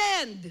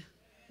burdened?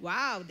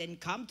 Wow, then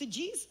come to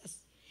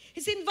Jesus.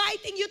 He's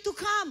inviting you to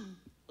come.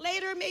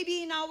 Later,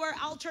 maybe in our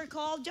altar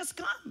call, just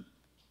come.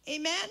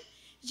 Amen?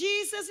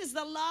 Jesus is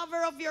the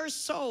lover of your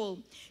soul.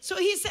 So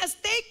he says,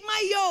 take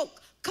my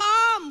yoke.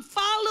 Come,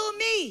 follow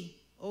me.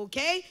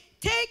 Okay?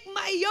 Take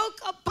my yoke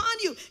upon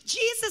you.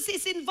 Jesus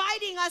is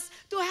inviting us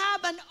to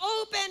have an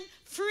open,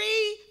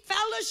 free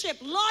fellowship,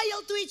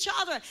 loyal to each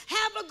other,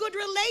 have a good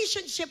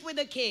relationship with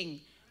the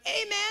King.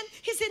 Amen.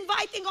 He's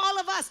inviting all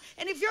of us.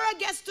 And if you're a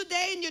guest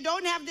today and you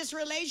don't have this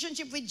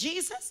relationship with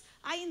Jesus,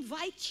 I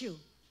invite you.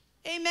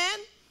 Amen.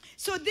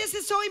 So this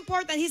is so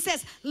important. He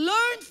says,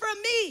 learn from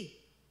me.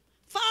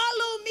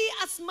 Follow me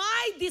as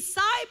my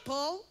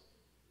disciple.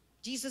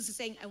 Jesus is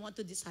saying, I want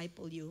to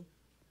disciple you.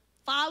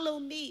 Follow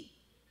me.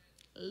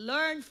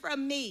 Learn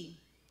from me.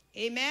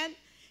 Amen.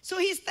 So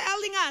he's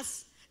telling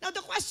us. Now the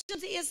question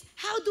is,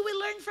 how do we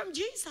learn from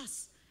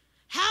Jesus?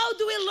 How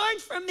do we learn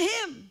from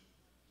him?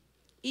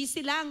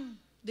 Easy lang.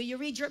 Do you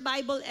read your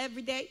Bible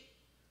every day?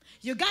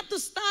 You got to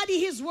study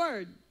his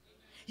word.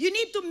 You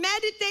need to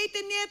meditate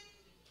in it.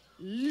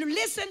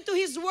 Listen to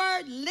his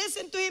word.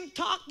 Listen to him.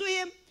 Talk to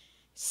him.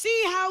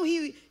 See how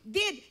he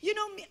did. You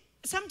know,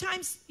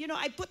 sometimes,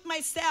 I put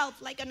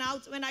myself like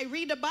when I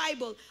read the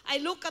Bible, I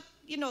look at,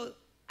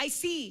 I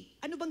see,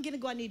 ano bang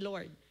ginagawa ni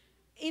Lord?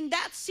 In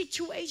that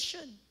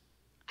situation,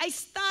 I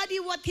study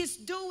what he's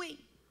doing.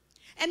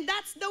 And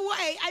that's the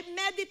way I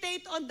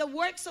meditate on the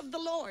works of the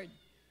Lord.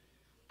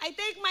 I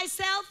take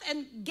myself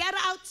and get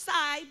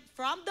outside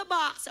from the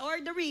box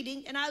or the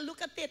reading, and I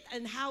look at it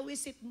and how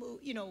is it,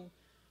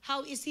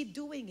 how is he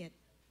doing it?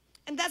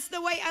 And that's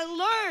the way I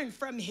learn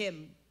from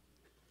him.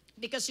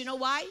 Because you know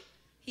why?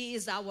 He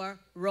is our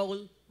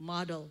role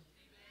model.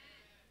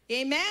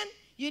 Amen?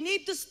 You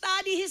need to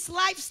study his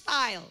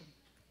lifestyle.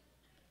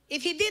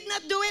 If he did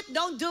not do it,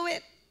 don't do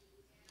it.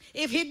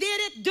 If he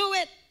did it, do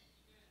it.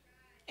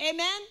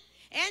 Amen?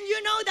 And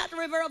you know that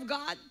river of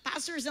God,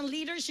 pastors and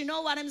leaders, you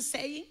know what I'm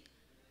saying?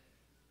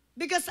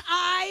 Because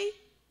I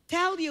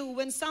tell you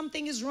when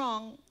something is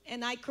wrong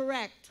and I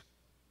correct.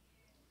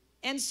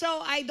 And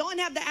so I don't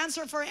have the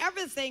answer for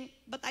everything,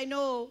 but I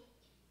know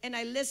and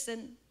I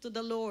listen to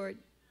the Lord.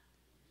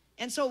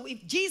 And so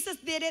if Jesus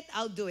did it,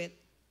 I'll do it.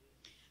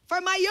 For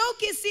my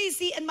yoke is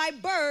easy and my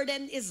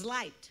burden is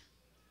light.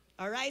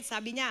 All right,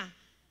 sabi niya,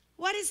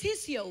 what is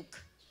his yoke?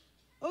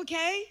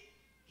 Okay,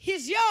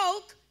 his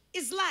yoke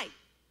is light.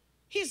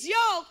 His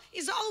yoke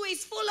is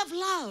always full of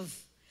love.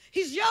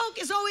 His yoke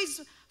is always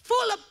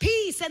full of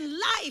peace and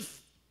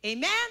life.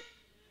 Amen?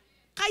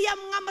 Kaya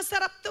nga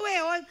masarap to eh.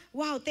 Oh,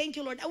 wow, thank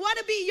you, Lord. I want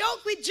to be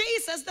yoked with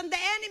Jesus than the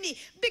enemy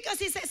because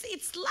he says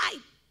it's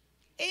light.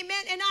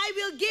 Amen? And I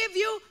will give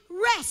you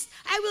rest.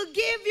 I will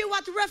give you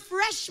what?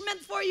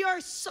 Refreshment for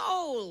your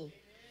soul.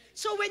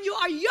 So when you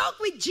are yoked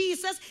with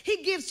Jesus,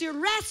 he gives you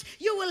rest.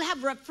 You will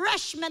have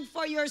refreshment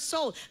for your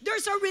soul.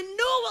 There's a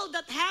renewal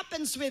that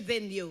happens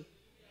within you.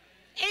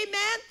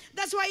 Amen?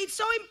 That's why it's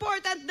so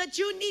important that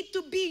you need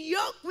to be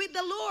yoked with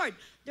the Lord.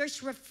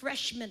 There's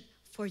refreshment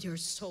for your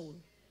soul.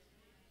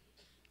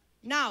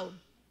 Now,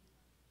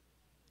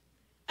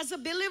 as a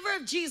believer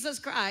of Jesus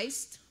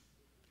Christ,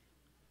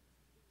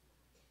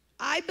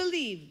 I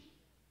believe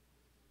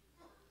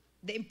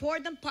the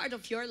important part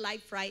of your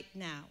life right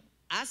now,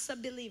 as a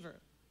believer,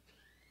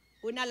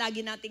 una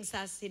lagi nating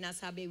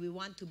sinasabi, we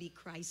want to be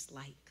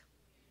Christ-like.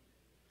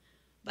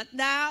 But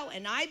now,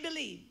 and I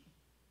believe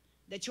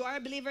that you are a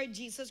believer in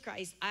Jesus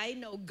Christ, I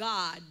know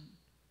God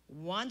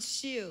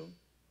wants you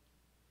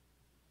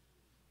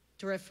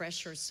to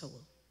refresh your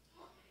soul.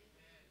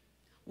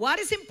 What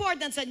is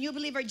important as a new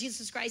believer in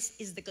Jesus Christ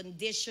is the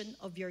condition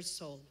of your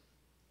soul.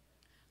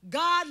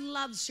 God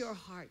loves your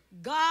heart.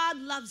 God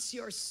loves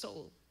your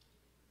soul.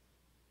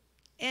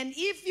 And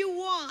if you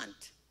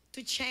want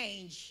to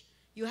change,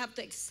 you have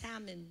to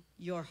examine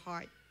your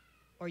heart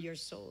or your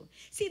soul.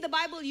 See, the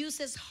Bible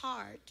uses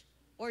heart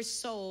or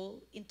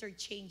soul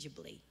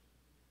interchangeably.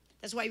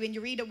 That's why when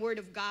you read the Word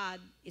of God,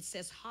 it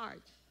says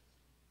heart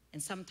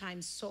and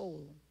sometimes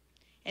soul.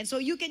 And so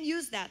you can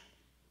use that.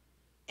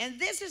 And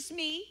this is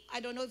me.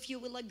 I don't know if you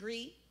will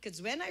agree,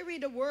 because when I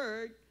read a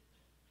word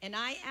and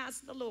I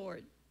ask the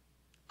Lord,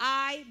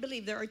 I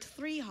believe there are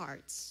three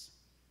hearts.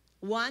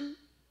 One,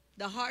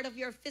 the heart of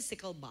your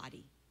physical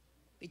body,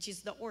 which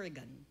is the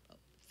organ,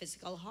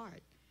 physical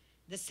heart.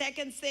 The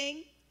second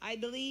thing, I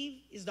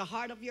believe, is the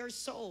heart of your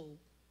soul.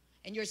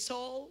 And your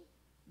soul,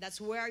 that's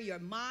where your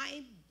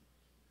mind,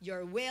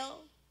 your will,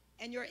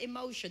 and your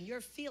emotion,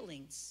 your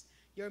feelings.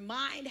 Your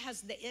mind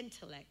has the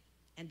intellect,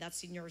 and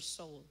that's in your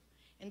soul.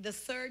 And the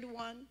third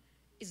one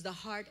is the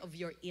heart of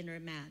your inner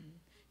man.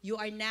 You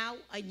are now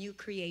a new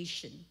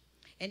creation.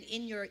 And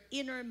in your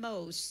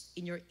innermost,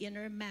 in your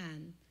inner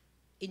man,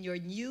 in your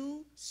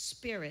new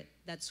spirit,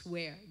 that's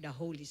where the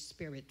Holy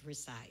Spirit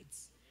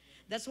resides.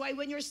 That's why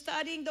when you're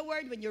studying the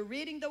word, when you're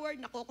reading the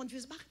word,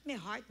 nako-confuse, bakit may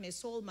heart, may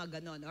soul,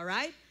 maganon, all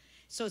right?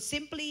 So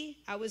simply,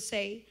 I would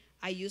say,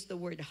 I use the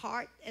word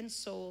heart and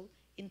soul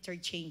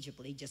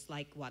interchangeably, just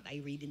like what I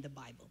read in the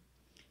Bible.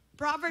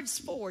 Proverbs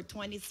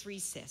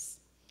 4:23 says,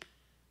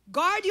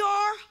 guard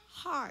your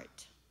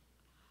heart.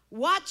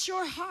 Watch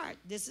your heart.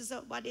 This is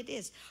what it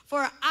is.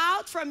 For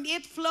out from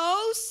it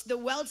flows the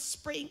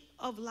wellspring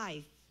of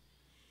life.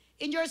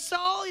 In your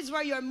soul is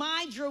where your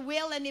mind, your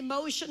will, and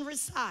emotion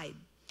reside.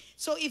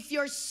 So if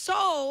your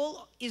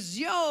soul is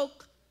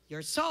yoked,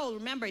 your soul,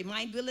 remember,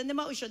 mind, will, and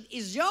emotion,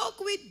 is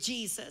yoked with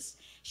Jesus,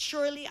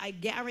 surely I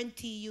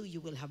guarantee you, you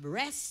will have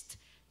rest,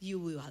 you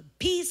will have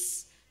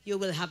peace, you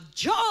will have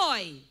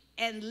joy,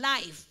 and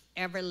life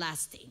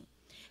everlasting.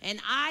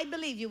 And I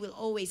believe you will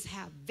always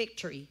have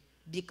victory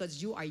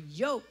because you are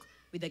yoked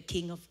with the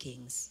King of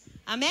Kings.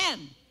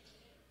 Amen.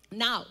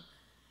 Now,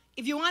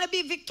 if you want to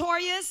be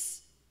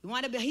victorious, you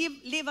want to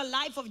live a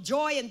life of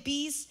joy and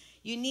peace,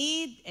 you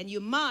need and you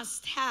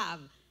must have,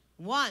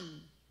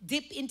 one,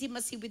 deep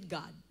intimacy with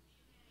God.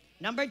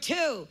 Number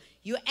two,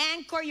 you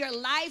anchor your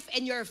life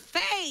and your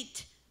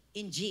faith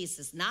in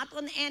Jesus, not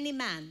on any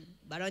man,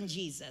 but on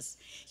Jesus.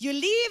 You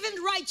live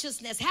in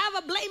righteousness, have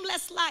a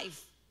blameless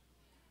life.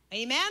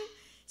 Amen?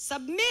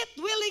 Submit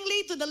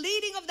willingly to the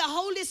leading of the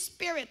Holy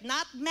Spirit,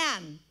 not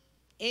man.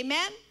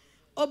 Amen?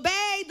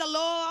 Obey the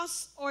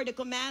laws or the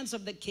commands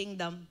of the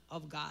kingdom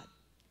of God.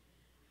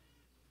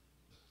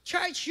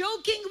 Church,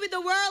 yoking with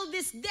the world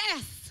is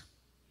death.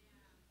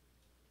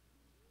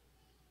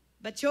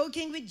 But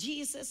yoking with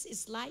Jesus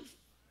is life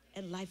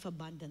and life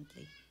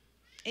abundantly.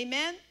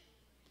 Amen?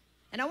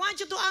 And I want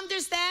you to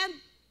understand,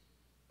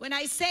 when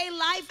I say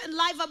life and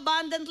life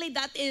abundantly,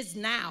 that is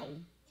now.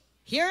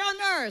 Here on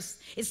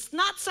earth, it's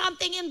not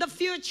something in the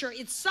future.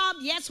 It's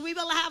yes, we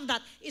will have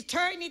that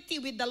eternity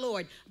with the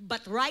Lord.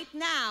 But right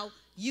now,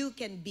 you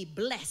can be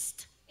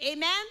blessed.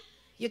 Amen?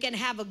 You can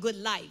have a good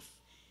life.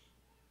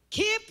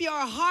 Keep your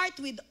heart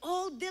with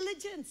all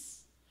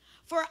diligence,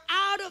 for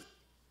out of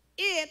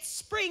it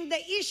spring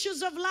the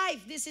issues of life.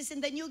 This is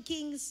in the New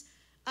King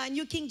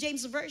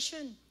James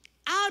Version.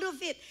 Out of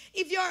it,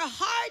 if your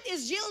heart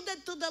is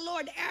yielded to the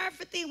Lord,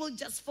 everything will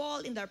just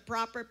fall in their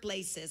proper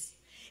places.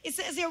 It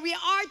says here, we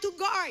are to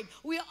guard,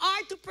 we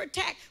are to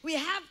protect, we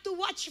have to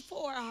watch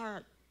for our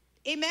heart.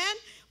 Amen?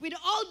 With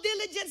all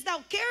diligence now,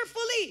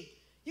 carefully.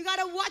 You got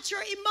to watch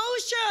your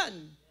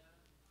emotion.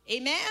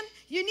 Amen?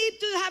 You need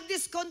to have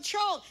this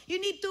control.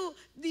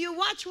 You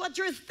watch what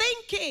you're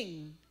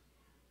thinking.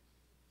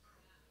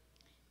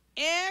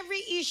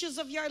 Every issues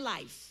of your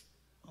life.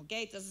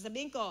 Okay? Ito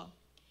sasabihin ko,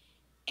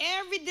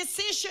 every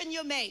decision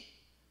you make,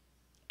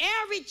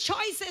 every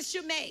choices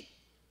you make,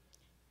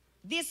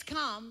 this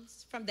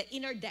comes from the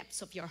inner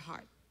depths of your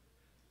heart.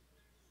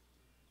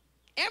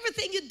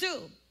 Everything you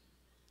do,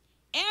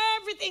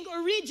 everything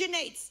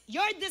originates,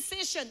 your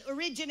decision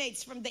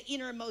originates from the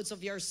innermost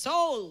of your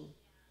soul.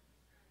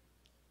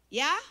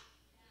 Yeah?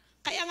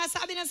 Kaya nga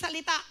sabi ng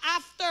salita,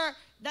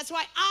 that's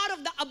why out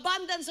of the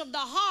abundance of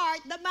the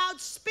heart, the mouth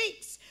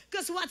speaks.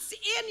 Because what's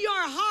in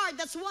your heart,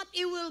 that's what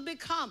it will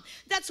become.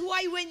 That's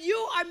why when you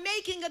are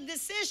making a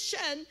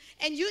decision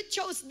and you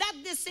chose that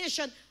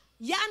decision,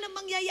 yan ang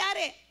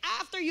mangyayari.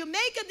 After you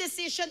make a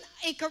decision,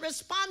 a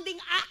corresponding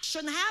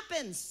action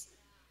happens.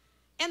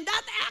 And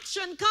that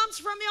action comes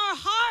from your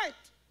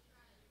heart,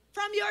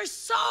 from your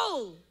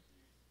soul.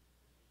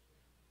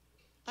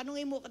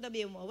 Tanungin mo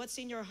katabi mo, what's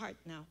in your heart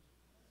now?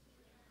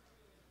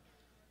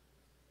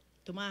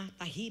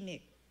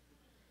 Tumatahimik.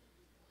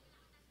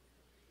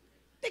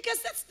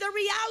 Because that's the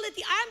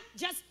reality. I'm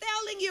just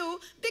telling you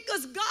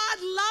because God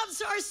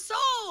loves our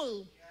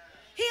soul.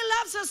 He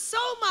loves us so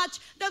much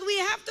that we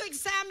have to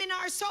examine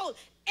our soul.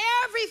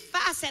 Every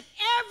facet,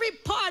 every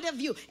part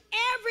of you,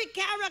 every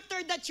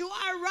character that you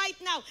are right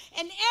now,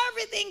 and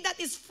everything that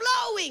is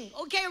flowing,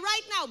 okay,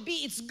 right now,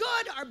 be it's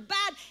good or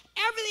bad,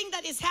 everything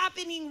that is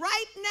happening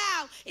right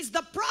now is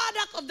the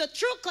product of the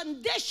true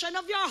condition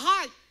of your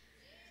heart.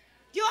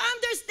 You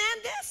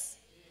understand this?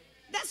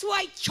 That's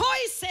why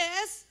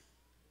choices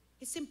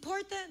is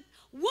important.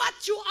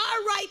 What you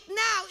are right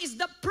now is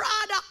the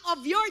product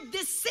of your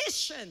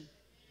decision.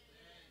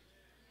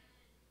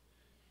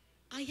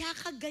 Kaya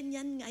ka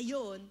ganyan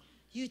ngayon,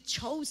 you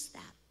chose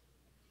that.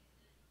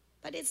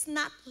 But it's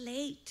not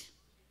late.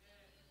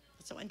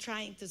 That's what I'm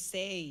trying to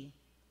say.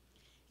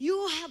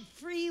 You have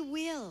free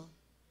will.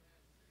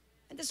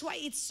 And that's why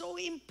it's so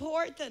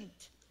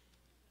important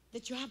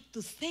that you have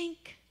to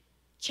think,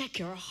 check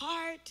your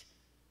heart.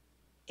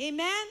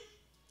 Amen?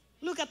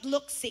 Look at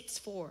Luke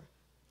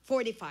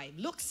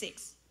 6:45. Luke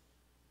 6.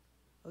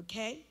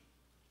 Okay?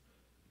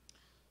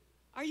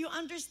 Are you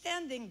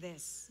understanding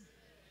this?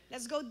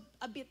 Let's go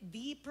a bit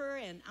deeper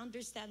and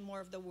understand more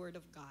of the Word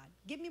of God.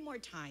 Give me more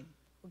time,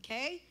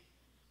 okay?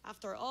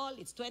 After all,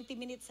 it's 20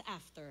 minutes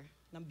after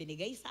nang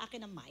binigay sa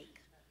akin ang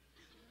mic.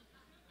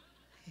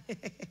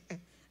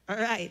 All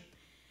right.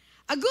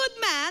 A good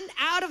man,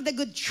 out of the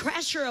good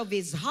treasure of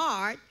his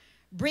heart,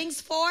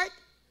 brings forth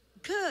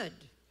good.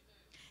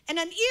 And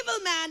an evil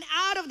man,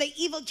 out of the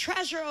evil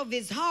treasure of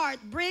his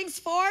heart, brings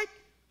forth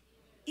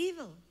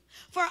evil.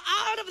 For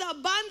out of the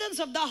abundance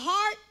of the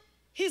heart,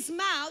 his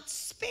mouth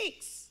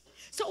speaks.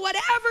 So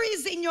whatever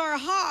is in your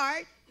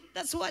heart,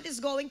 that's what is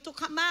going to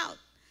come out.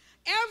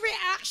 Every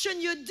action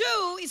you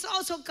do is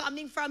also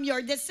coming from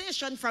your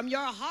decision, from your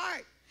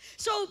heart.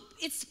 So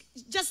it's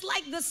just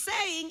like the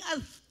saying,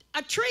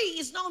 a tree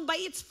is known by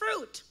its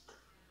fruit.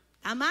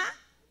 Tama?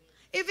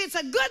 If it's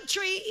a good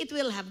tree, it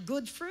will have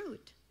good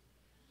fruit.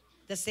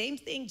 The same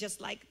thing,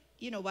 just like,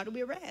 what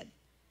we read.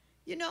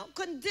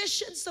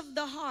 Conditions of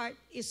the heart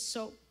is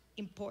so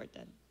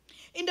important.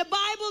 In the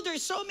Bible,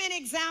 there's so many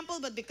examples,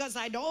 but because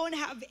I don't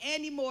have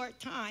any more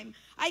time,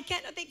 I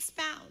cannot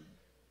expound.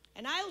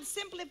 And I'll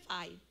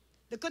simplify.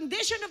 The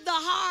condition of the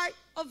heart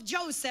of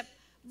Joseph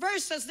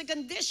versus the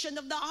condition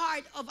of the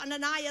heart of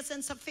Ananias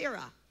and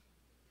Sapphira.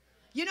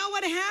 You know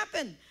what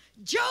happened?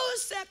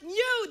 Joseph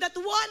knew that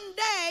one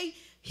day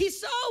he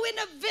saw in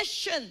a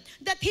vision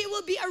that he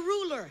will be a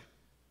ruler.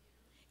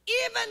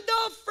 Even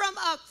though from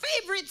a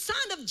favorite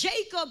son of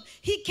Jacob,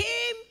 he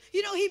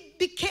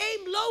became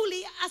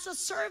lowly as a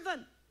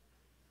servant.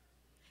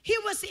 He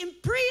was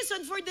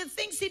imprisoned for the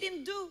things he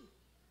didn't do.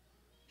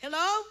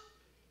 Hello?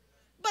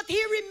 But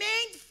he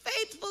remained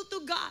faithful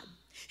to God.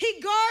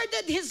 He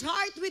guarded his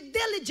heart with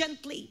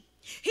diligently.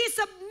 He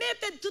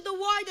submitted to the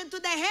warden, to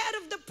the head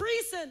of the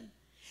prison.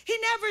 He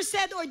never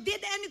said or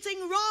did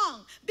anything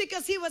wrong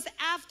because he was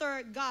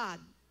after God.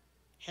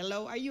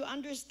 Hello, are you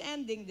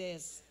understanding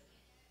this?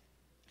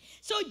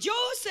 So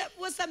Joseph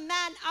was a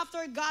man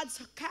after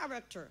God's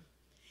character.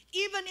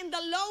 Even in the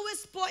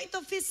lowest point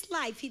of his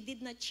life, he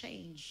did not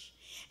change.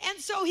 And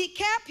so he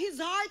kept his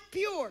heart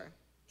pure.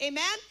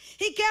 Amen?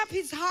 He kept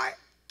his heart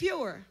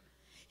pure.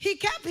 He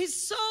kept his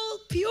soul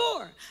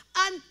pure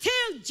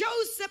until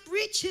Joseph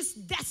reached his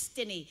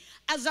destiny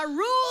as a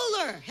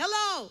ruler.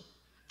 Hello?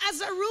 As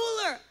a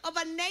ruler of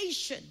a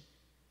nation.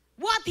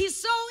 What he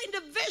saw in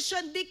the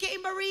vision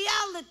became a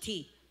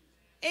reality.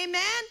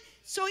 Amen?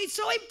 So it's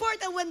so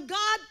important when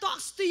God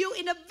talks to you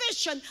in a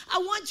vision, I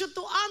want you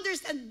to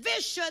understand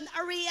vision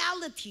are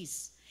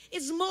realities.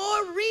 It's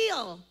more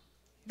real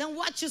than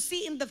what you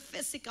see in the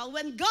physical.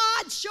 When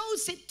God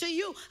shows it to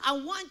you, I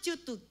want you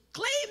to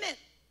claim it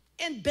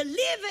and believe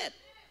it.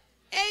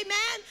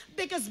 Amen?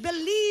 Because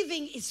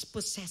believing is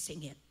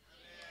possessing it.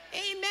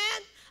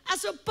 Amen?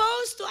 As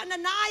opposed to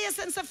Ananias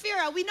and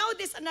Sapphira. We know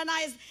this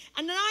Ananias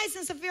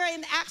and Sapphira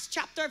in Acts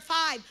chapter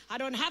 5. I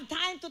don't have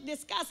time to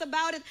discuss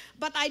about it,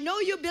 but I know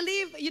you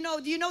believe, you know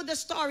the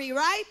story,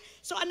 right?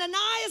 So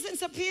Ananias and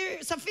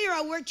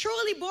Sapphira were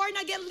truly born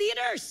again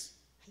leaders.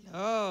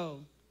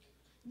 Hello.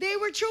 They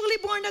were truly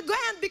born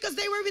again because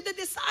they were with the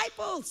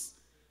disciples,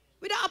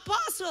 with the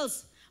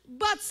apostles.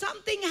 But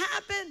something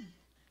happened.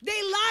 They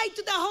lied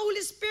to the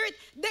Holy Spirit.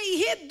 They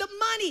hid the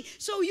money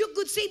so you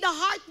could see the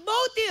heart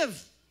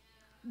motive.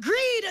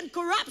 Greed and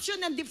corruption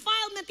and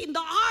defilement in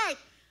the heart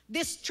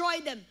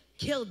destroyed them,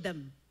 killed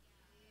them.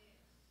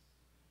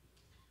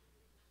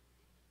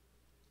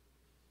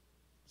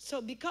 So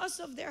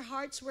because of their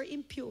hearts were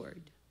impure,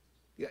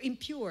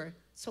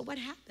 so what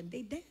happened?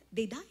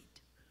 They died.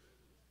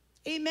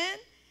 Amen?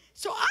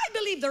 So I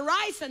believe the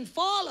rise and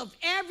fall of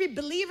every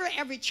believer,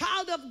 every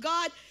child of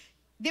God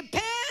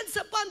depends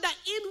upon the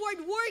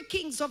inward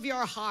workings of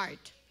your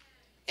heart.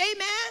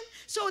 Amen?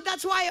 So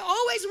that's why I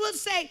always will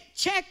say,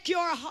 check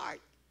your heart.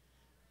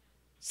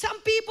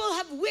 Some people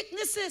have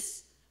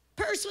weaknesses,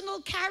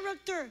 personal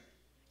character.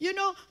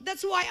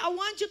 That's why I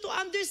want you to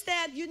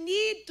understand you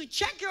need to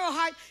check your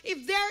heart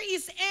if there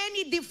is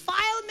any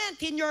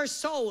defilement in your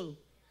soul.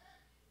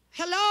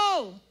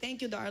 Hello.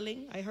 Thank you,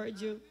 darling. I heard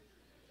you.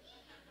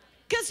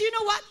 Because you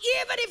know what?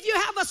 Even if you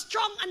have a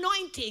strong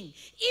anointing,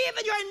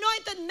 even you're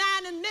anointed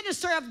man and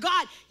minister of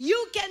God,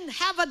 you can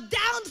have a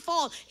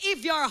downfall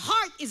if your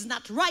heart is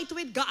not right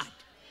with God.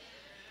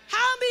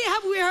 How many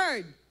have we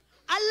heard?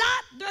 A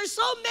lot. There are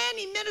so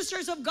many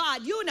ministers of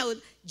God.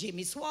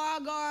 Jimmy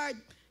Swaggart,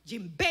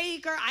 Jim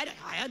Baker,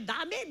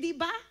 dami, di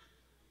ba?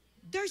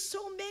 There's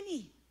so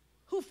many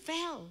who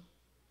fell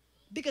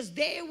because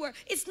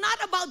it's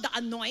not about the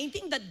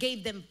anointing that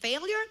gave them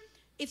failure.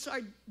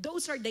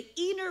 Those are the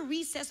inner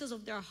recesses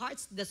of their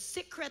hearts, the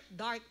secret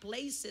dark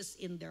places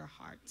in their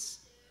hearts.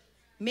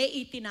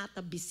 May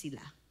itinatabi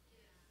sila.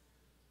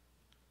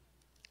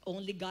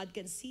 Only God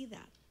can see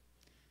that.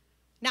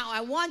 Now,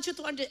 I want you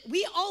to understand,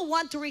 we all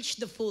want to reach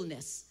the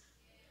fullness.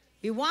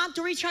 We want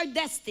to reach our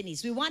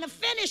destinies. We want to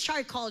finish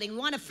our calling. We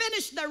want to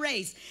finish the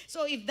race.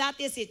 So if that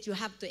is it, you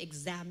have to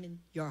examine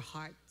your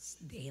hearts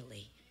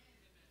daily.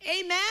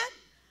 Amen?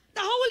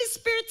 The Holy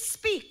Spirit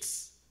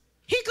speaks.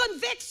 He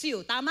convicts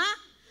you. Tama?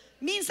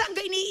 Minsan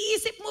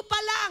iniisip mo pa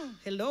lang.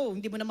 Hello,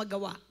 hindi mo na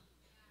magawa.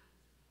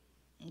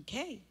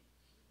 Okay.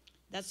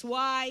 That's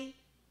why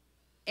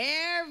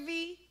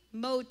every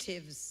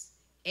motives,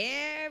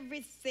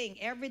 everything,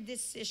 every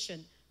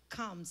decision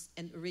comes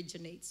and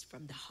originates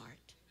from the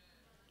heart.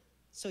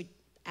 So,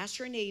 ask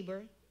your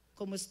neighbor,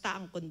 kumusta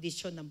ang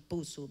kondisyon ng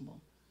puso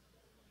mo?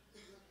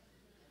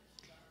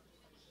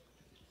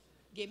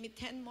 Give me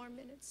 10 more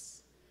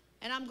minutes.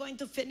 And I'm going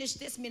to finish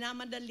this.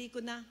 Minamadali ko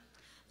na.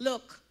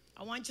 Look,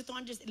 I want you to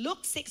understand.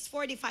 Luke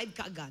 6:45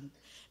 kaagad.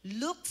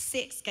 Luke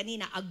 6,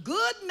 kanina. A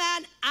good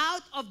man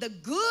out of the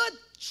good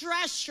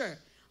treasure.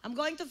 I'm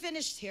going to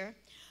finish here.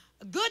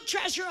 A good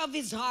treasure of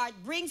his heart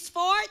brings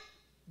forth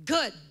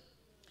good.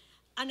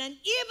 And an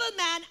evil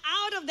man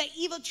out of the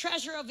evil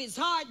treasure of his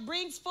heart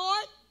brings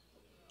forth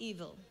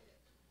evil.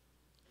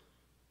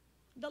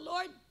 The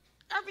Lord,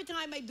 every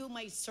time I do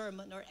my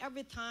sermon, or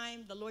every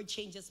time the Lord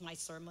changes my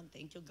sermon,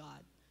 thank you,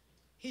 God,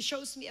 He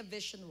shows me a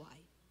vision why.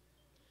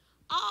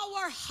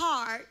 Our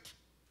heart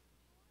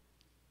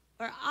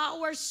or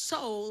our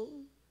soul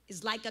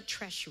is like a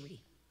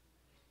treasury.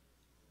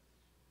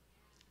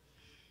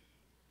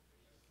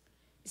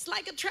 It's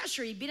like a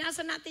treasury.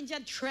 Binasa natin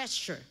dyan,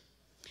 treasure.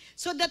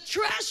 So the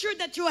treasure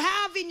that you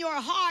have in your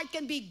heart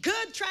can be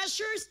good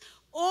treasures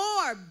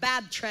or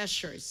bad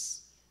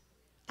treasures.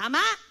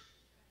 Tama?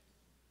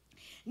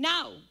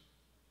 Now,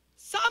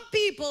 some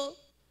people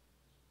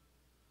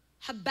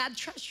have bad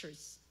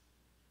treasures.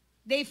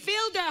 They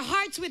fill their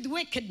hearts with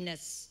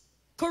wickedness,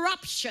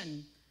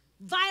 corruption,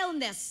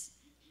 vileness,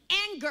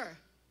 anger,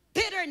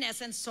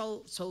 bitterness, and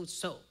so.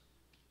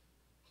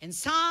 And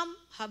some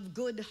have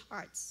good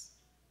hearts.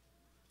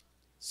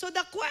 So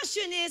the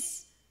question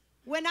is,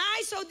 when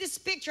I saw this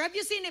picture, have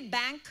you seen a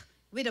bank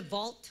with a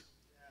vault?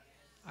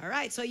 All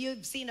right, so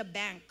you've seen a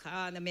bank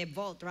na may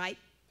vault, right?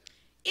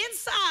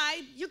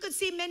 Inside, you could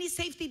see many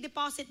safety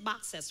deposit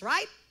boxes,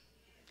 right?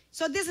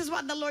 So this is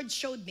what the Lord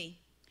showed me.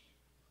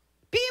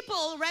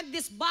 People rent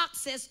these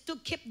boxes to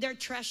keep their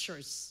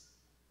treasures.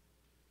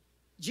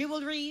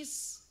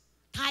 Jewelries,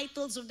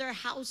 titles of their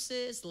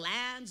houses,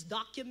 lands,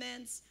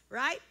 documents,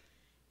 right?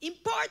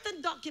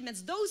 Important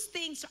documents, those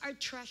things are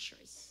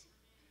treasures.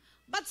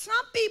 But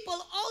some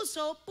people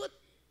also put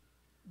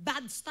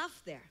bad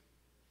stuff there.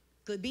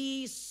 Could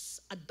be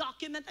a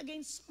document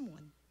against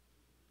someone.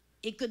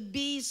 It could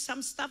be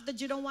some stuff that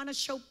you don't want to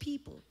show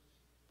people.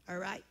 All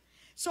right?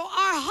 So our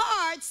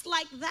hearts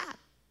like that.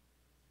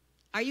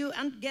 Are you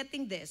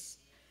getting this?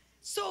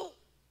 So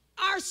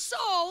our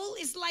soul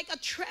is like a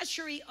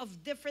treasury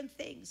of different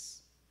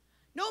things.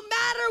 No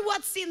matter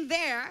what's in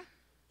there,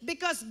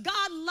 because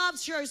God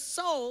loves your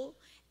soul,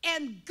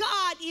 and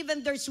God,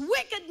 even there's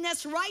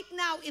wickedness right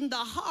now in the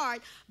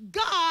heart,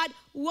 God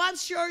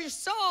wants your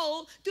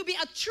soul to be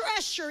a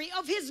treasury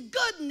of His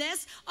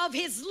goodness, of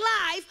His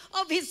life,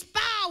 of His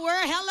power,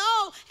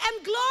 hello,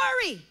 and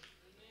glory.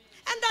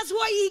 And that's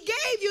why He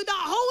gave you the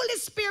Holy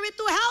Spirit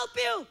to help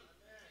you.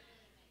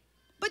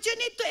 But you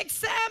need to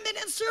examine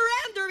and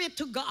surrender it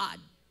to God.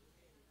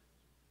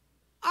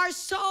 Our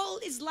soul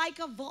is like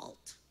a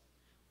vault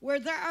where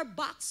there are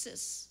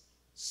boxes,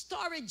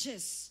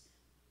 storages,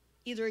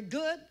 either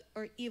good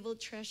or evil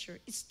treasure.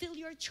 It's still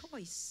your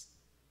choice.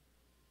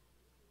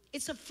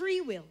 It's a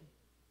free will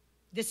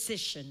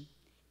decision.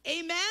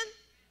 Amen?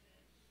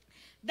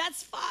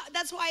 That's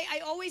why I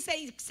always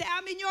say,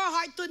 examine your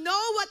heart to know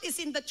what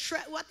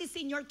is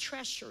in your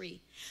treasury.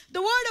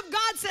 The Word of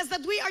God says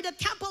that we are the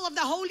temple of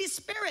the Holy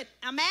Spirit.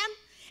 Amen?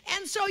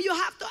 And so you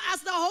have to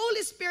ask the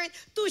Holy Spirit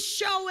to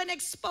show and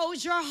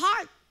expose your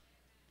heart.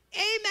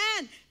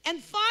 Amen.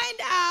 And find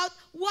out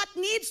what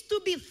needs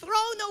to be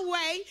thrown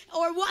away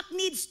or what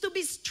needs to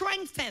be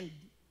strengthened.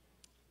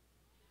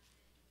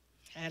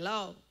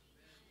 Hello.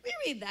 We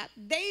read that.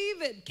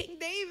 King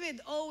David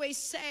always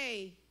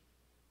say,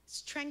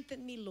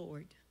 strengthen me,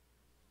 Lord.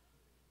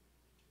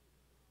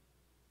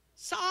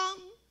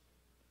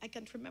 I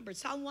can't remember.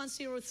 Psalm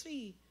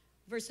 103,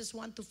 verses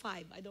 1 to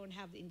 5. I don't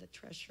have it in the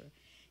treasure.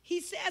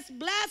 He says,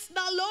 bless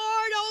the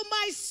Lord, O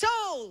my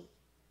soul.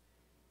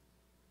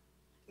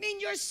 I mean,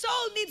 your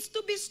soul needs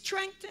to be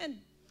strengthened.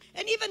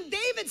 And even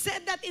David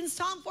said that in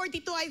Psalm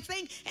 42, I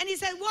think. And he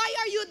said, why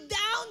are you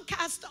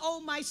downcast, O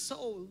my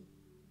soul?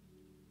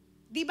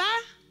 Diba?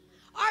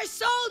 Our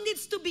soul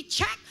needs to be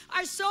checked.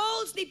 Our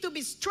souls need to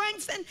be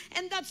strengthened.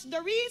 And that's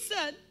the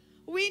reason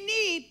we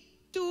need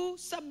to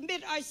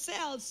submit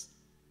ourselves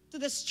to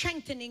the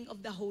strengthening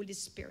of the Holy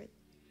Spirit.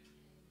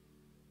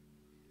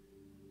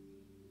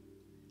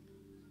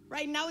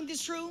 Right now in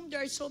this room,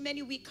 there are so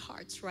many weak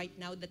hearts right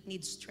now that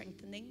need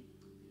strengthening.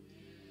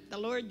 The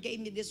Lord gave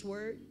me this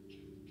word.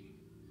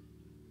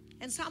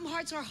 And some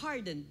hearts are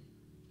hardened.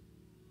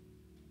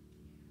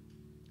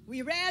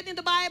 We read in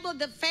the Bible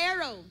that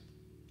Pharaoh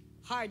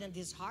hardened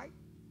his heart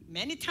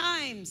many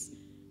times.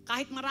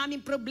 Kahit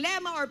maraming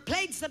problema or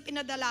plagues na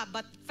pinadala,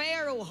 but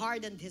Pharaoh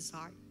hardened his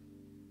heart.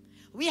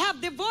 We have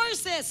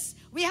divorces.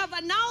 We have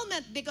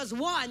annulment because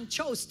one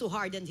chose to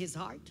harden his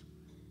heart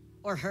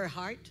or her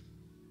heart.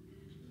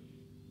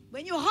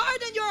 When you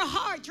harden your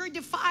heart, you're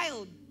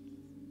defiled.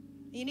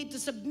 You need to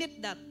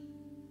submit that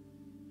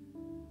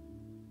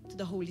to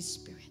the Holy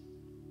Spirit.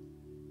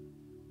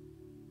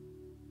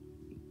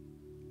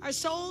 Our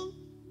soul,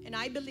 and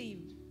I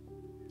believe,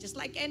 just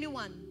like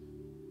anyone,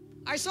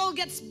 our soul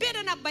gets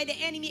beaten up by the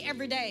enemy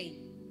every day.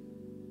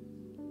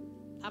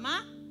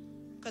 Tama?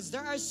 Because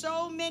there are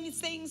so many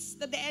things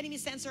that the enemy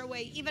sends our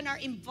way, even our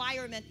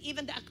environment,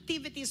 even the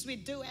activities we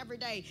do every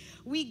day.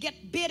 We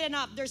get beaten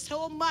up. There's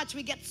so much.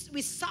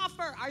 We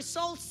suffer. Our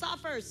soul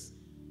suffers.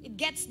 It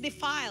gets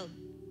defiled.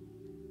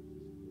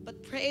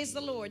 But praise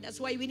the Lord. That's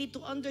why we need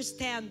to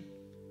understand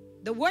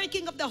the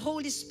working of the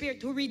Holy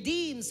Spirit who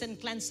redeems and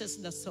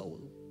cleanses the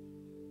soul.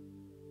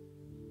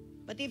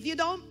 But if you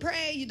don't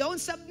pray, you don't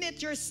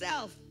submit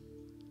yourself,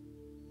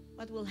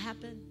 what will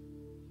happen?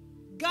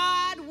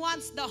 God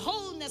wants the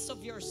wholeness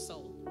of your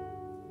soul.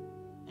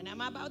 And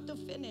I'm about to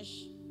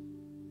finish.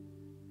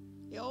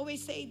 We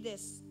always say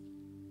this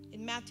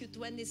in Matthew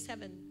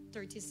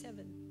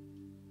 27:37.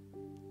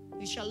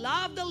 You shall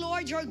love the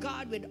Lord your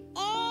God with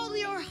all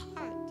your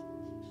heart,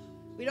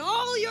 with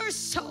all your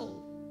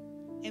soul,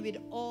 and with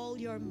all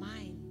your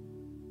mind.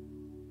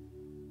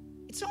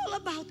 It's all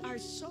about our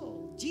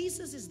soul.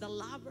 Jesus is the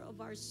lover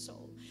of our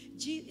soul.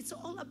 It's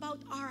all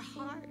about our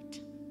heart.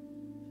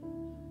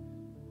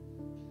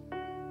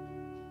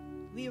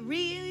 We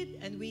read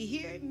and we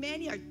hear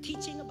many are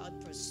teaching about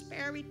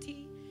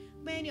prosperity.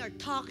 Many are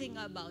talking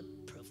about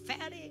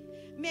prophetic.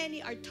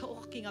 Many are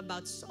talking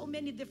about so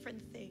many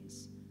different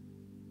things.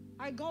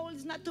 Our goal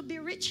is not to be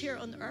rich here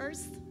on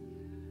earth,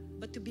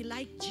 but to be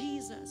like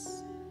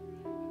Jesus.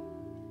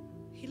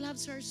 He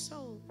loves our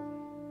soul.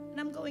 And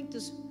I'm going to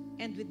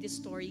end with this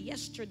story.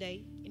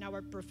 Yesterday, in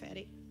our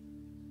prophetic,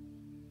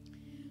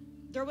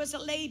 there was a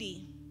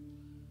lady.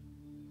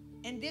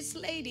 And this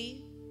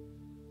lady,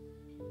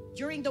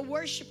 during the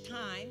worship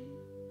time,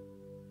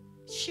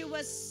 she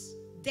was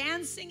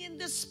dancing in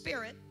the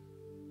spirit,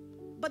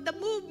 but the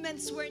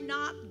movements were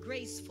not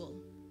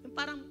graceful. Yung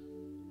parang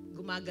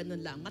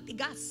gumaganon lang,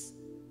 matigas.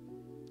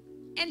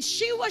 And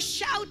she was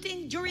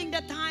shouting during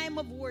the time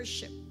of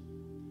worship.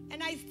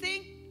 And I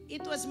think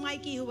it was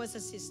Mikey who was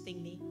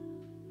assisting me.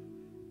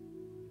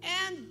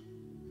 And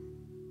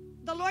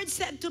the Lord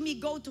said to me,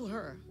 go to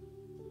her.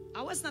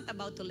 I was not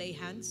about to lay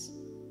hands.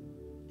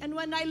 And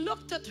when I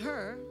looked at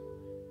her,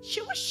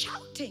 she was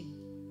shouting.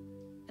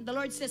 And the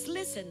Lord says,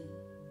 listen.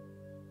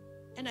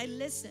 And I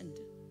listened.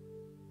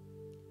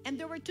 And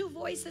there were two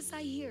voices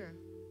I hear.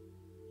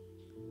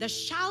 The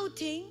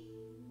shouting,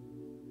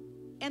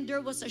 and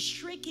there was a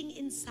shrieking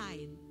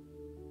inside.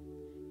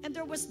 And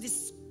there was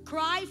this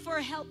cry for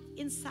help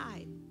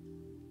inside.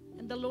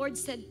 And the Lord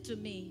said to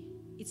me,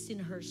 it's in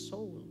her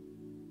soul.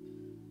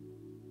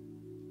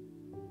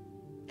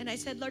 And I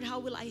said, Lord, how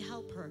will I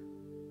help her?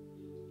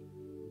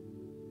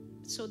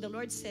 So the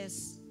Lord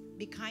says,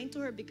 be kind to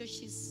her because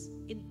she's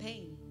in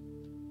pain.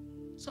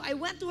 So I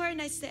went to her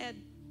and I said,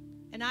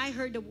 and I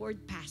heard the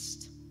word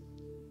past.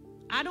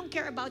 I don't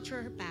care about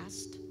her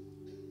past.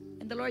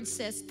 And the Lord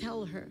says,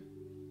 tell her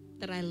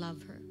that I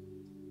love her.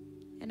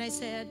 And I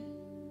said,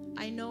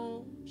 I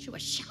know. She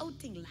was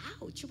shouting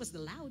loud. She was the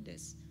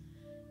loudest.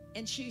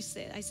 And she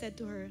said, I said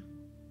to her,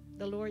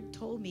 the Lord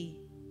told me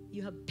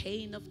you have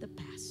pain of the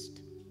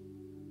past.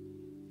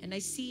 And I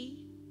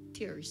see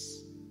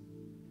tears.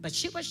 But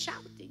she was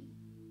shouting.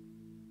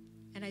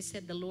 And I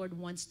said, the Lord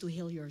wants to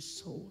heal your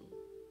soul.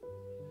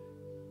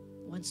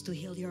 Wants to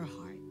heal your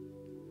heart.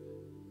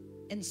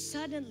 And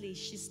suddenly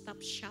she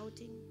stopped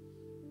shouting.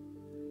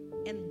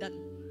 And that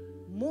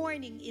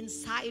morning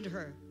inside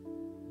her,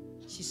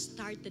 she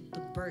started to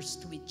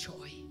burst with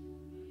joy.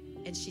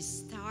 And she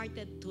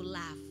started to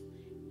laugh.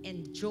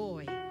 And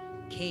joy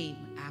came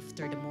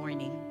after the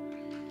morning.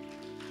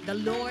 The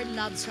Lord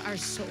loves our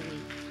soul.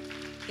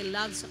 He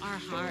loves our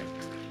heart.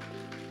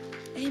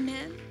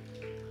 Amen.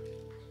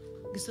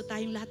 Gusto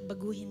tayong lahat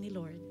baguhin ni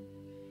Lord.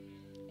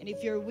 And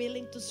if you're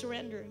willing to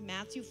surrender,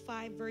 Matthew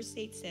 5 verse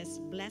 8 says,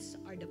 blessed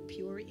are the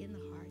pure in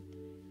heart,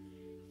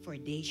 for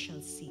they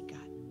shall see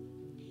God.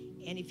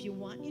 And if you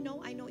want,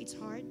 I know it's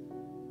hard.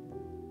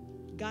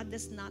 God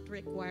does not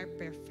require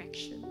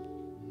perfection.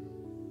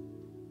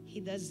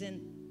 He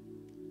doesn't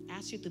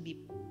ask you to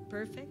be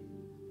perfect,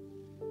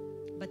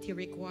 but He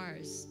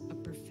requires a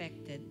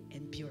perfected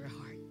and pure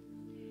heart.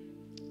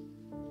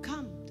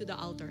 Come to the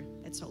altar.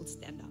 Let's all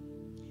stand up.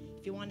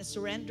 If you want to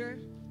surrender,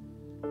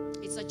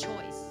 it's a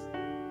choice.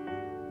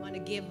 You want to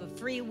give a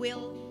free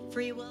will,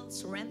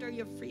 surrender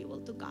your free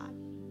will to God.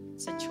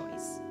 It's a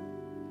choice.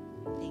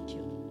 Thank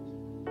you.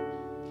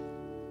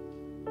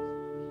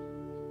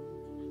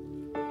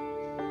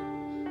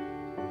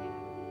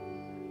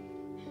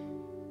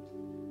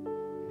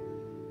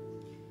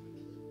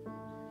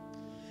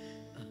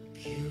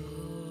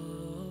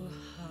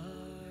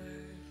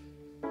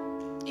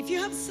 If you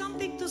have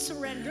something to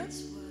surrender,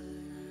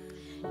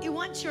 you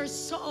want your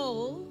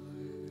soul,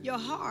 your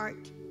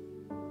heart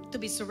to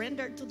be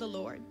surrendered to the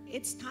Lord,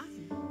 it's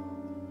time.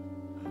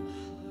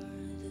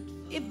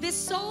 If this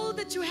soul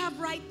that you have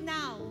right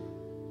now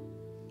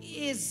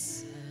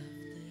is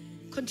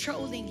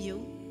controlling you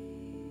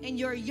and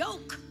your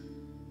yoke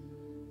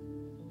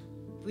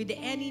with the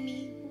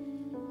enemy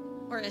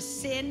or a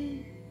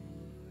sin,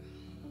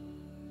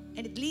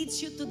 and it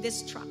leads you to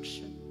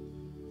destruction,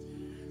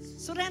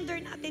 surrender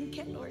natin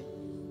kay Lord.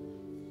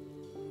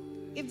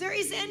 If there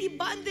is any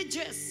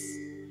bondages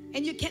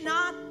and you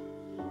cannot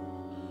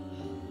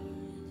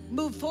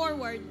move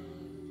forward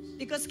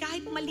because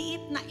kahit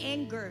maliit na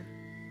anger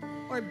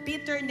or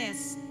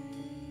bitterness,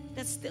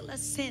 that's still a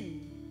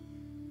sin.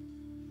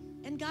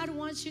 And God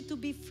wants you to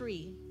be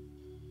free.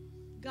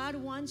 God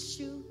wants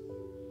you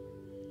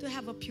to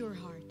have a pure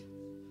heart.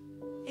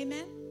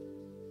 Amen?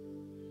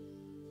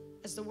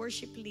 As the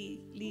worship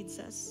leads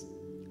us,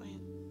 go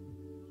ahead.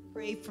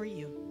 Pray for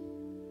you.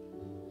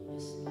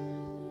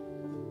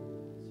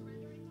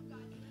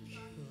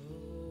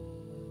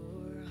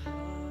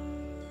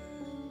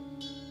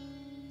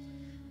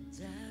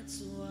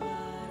 That's what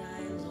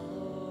I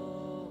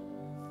long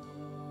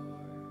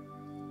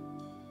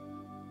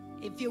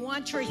for. If you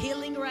want your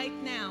healing right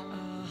now,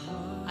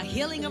 a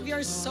healing of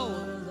your soul,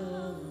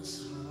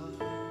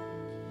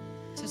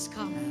 just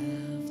come.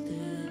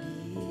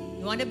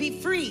 You want to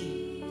be free?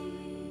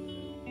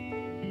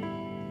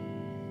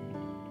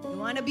 You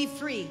want to be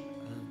free?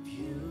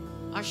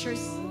 Ushers.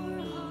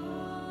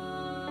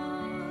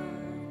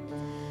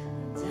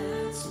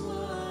 That's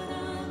what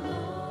I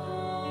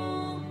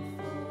long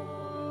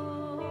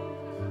for.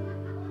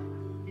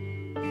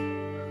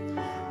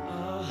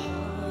 A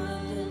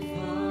heart that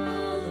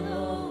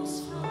follows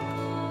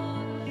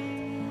hard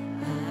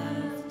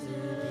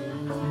after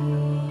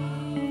thee.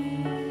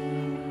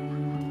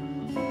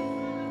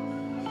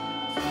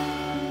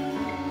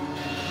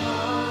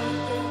 Heart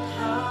that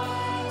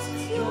hides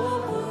your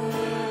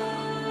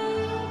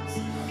words,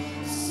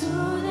 so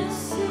that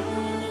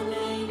sin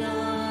may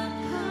not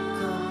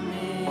come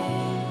in.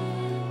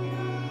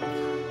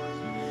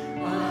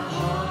 Our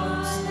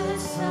hearts that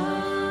subdivided,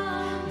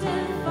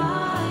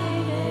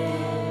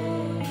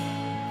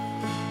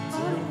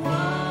 but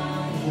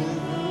while you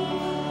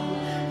rule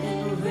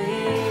and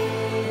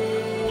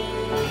reign,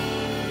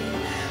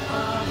 a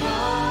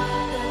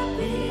heart that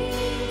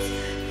beats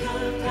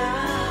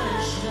compassion,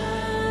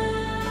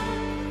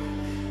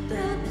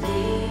 that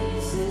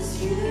pleases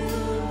you,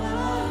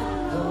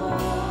 my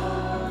Lord.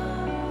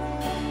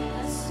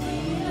 Let's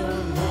meet a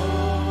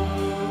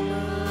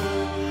moment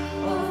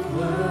of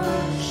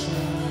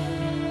worship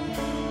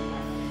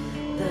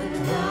that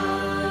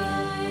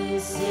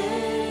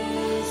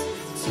rises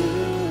to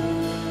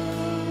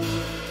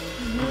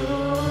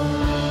your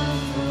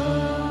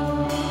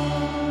throne.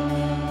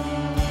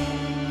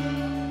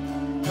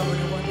 Come on, I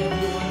want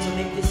everyone to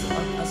make this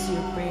as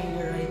your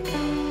prayer right now.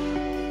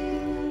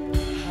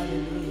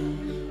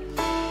 Hallelujah.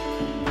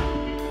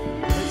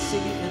 Let's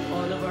sing it with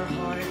all of our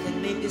heart and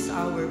make this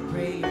our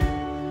prayer.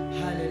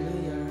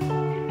 Hallelujah.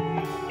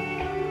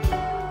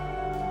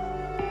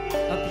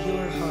 A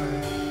pure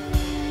heart.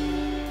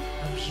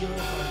 A pure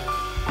heart.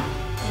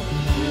 A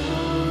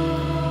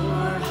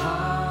pure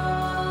heart.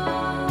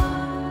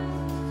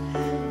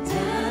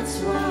 That's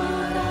what I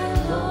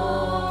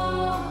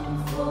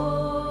long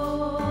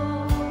for.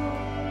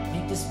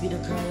 Make this be the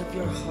cry of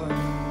your heart. A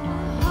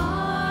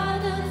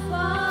heart that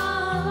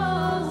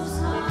follows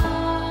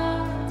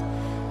hard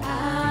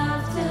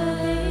after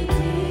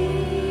thee.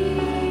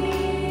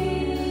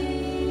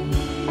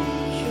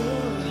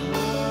 Pure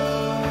heart.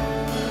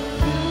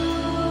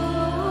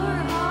 Pure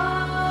heart.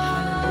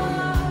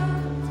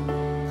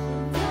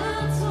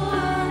 That's what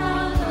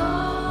I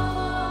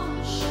long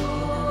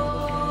for.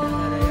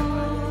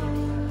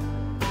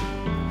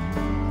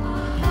 A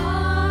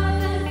heart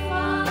that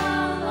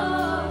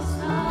follows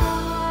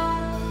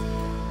hard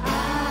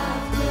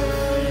after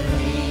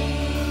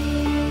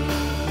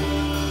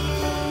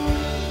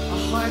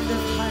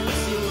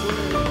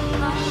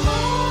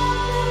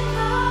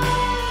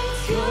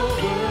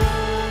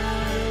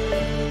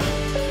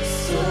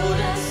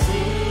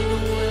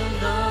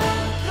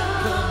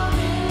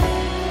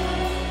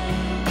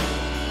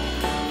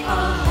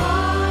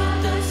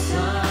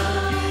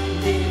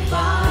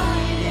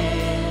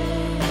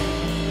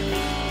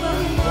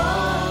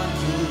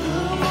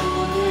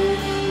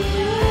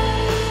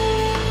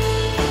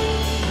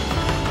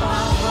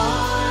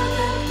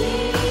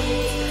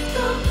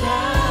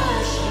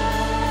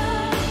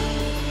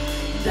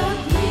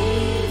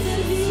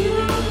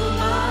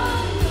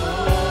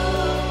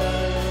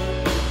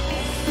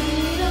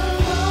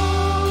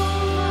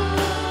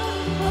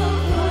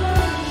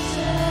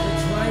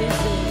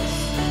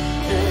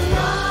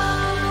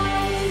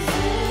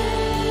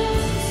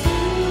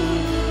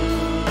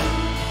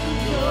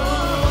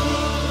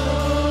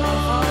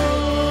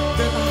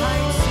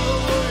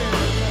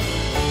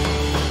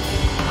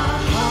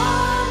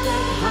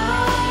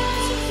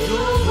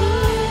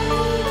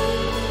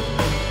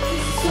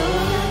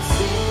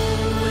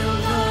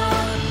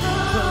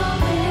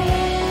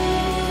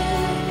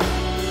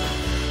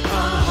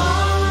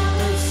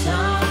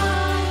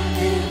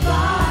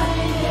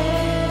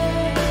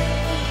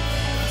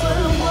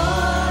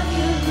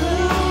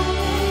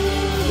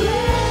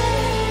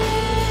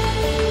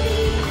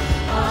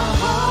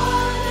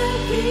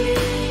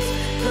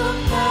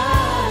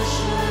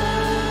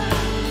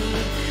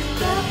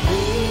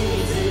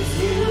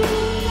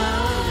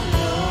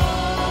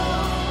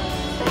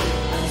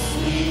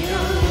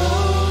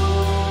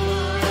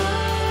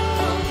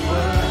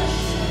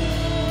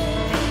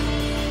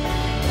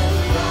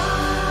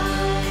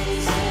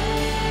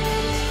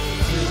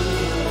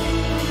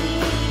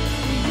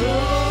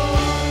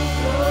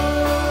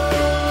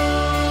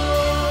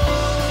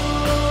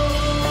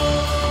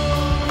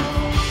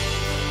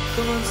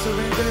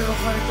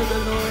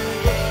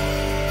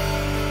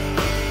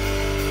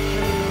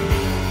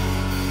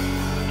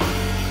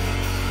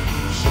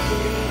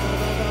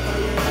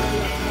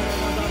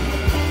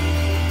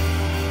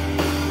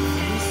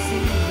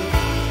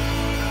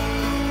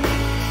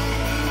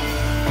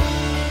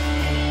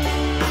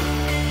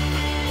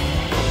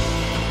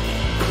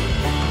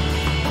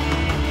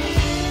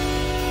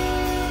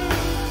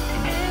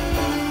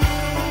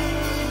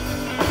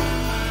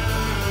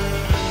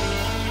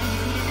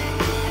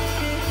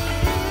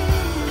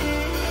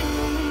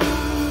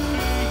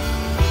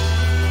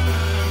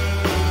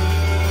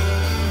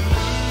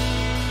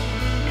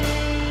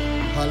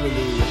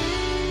Hallelujah.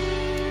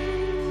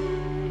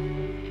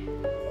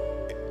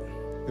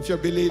 If you're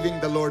believing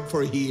the Lord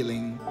for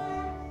healing,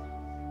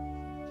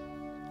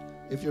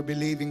 if you're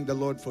believing the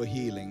Lord for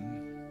healing,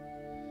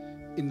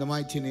 in the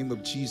mighty name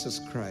of Jesus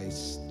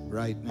Christ,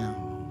 right now,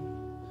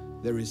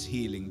 there is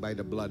healing by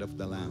the blood of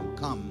the Lamb.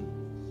 Come,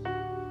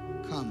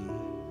 come,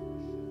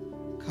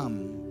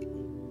 come.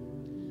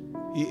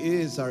 He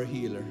is our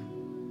healer.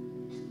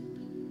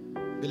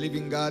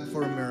 Believing God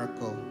for a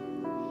miracle.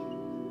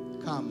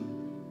 Come.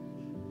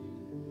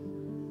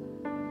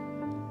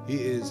 He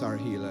is our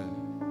healer.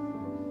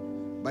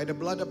 By the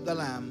blood of the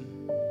Lamb,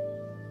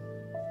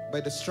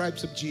 by the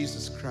stripes of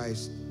Jesus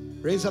Christ,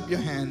 raise up your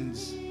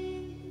hands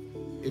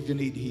if you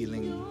need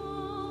healing.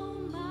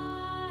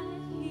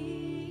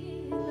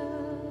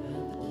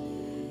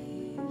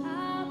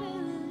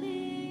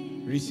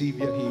 Receive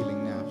your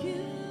healing now.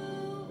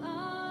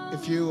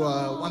 If you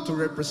want to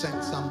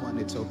represent someone,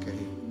 it's okay.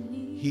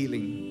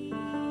 Healing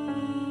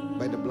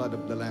by the blood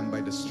of the Lamb,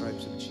 by the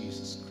stripes of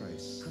Jesus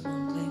Christ. Come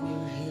on, claim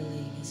your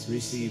healing.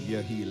 Receive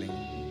your healing.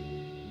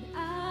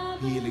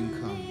 Healing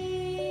come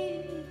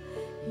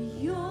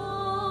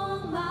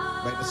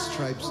by the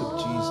stripes of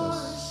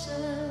Jesus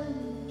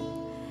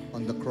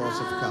on the cross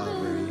of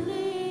Calvary.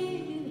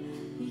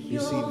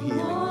 Receive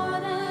healing.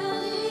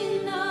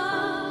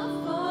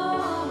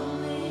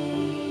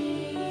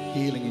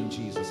 Healing in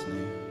Jesus'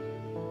 name.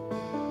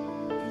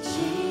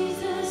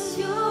 Jesus,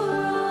 you're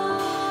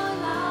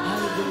all I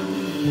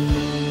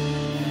believe.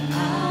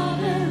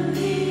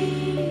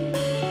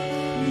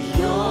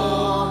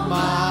 You're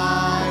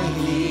my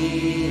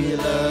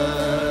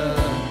healer,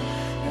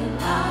 and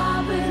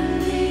I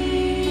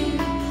believe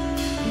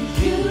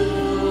you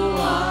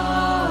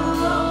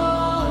are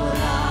all I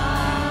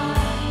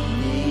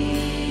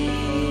need.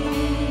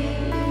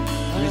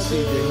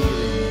 Receive the healing.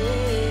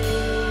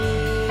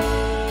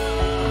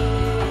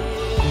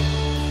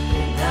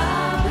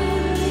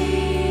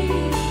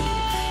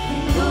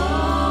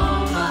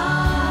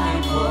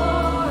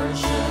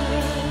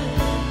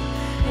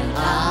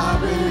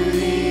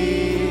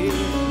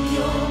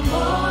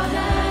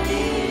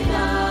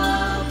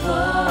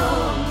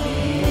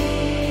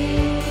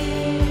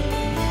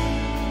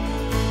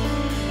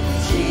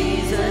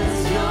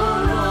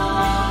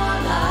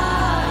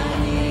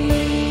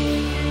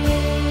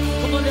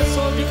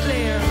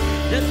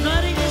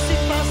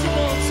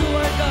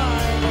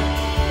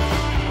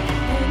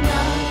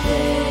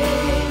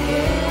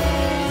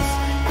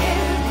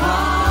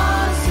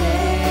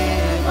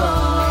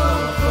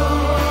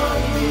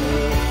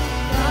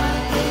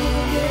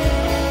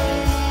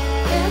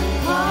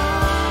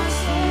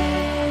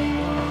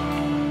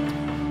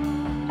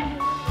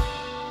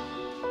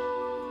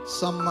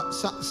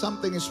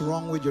 Something is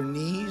wrong with your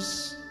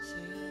knees.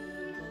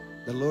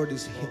 The Lord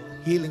is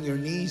healing your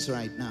knees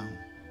right now.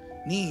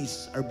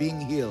 Knees are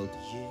being healed.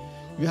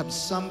 You have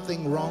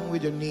something wrong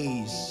with your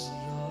knees.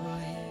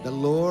 The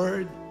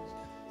Lord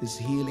is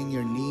healing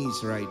your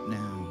knees right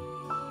now.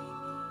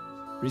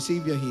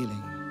 Receive your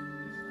healing.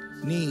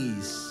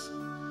 Knees.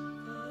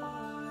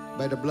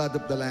 By the blood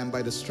of the Lamb,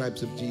 by the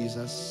stripes of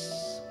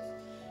Jesus,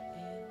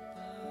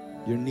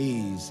 your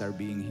knees are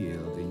being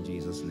healed in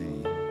Jesus'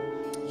 name.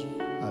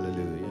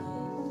 Hallelujah.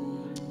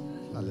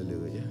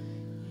 Hallelujah.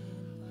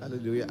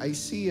 Hallelujah. I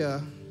see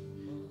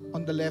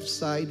on the left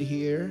side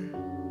here,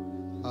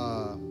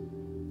 I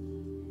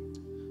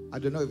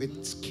don't know if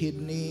it's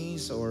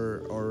kidneys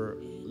or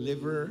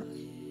liver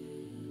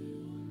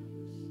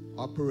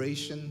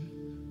operation.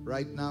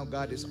 Right now,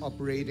 God is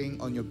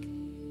operating on your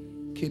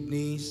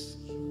kidneys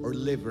or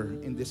liver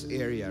in this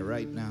area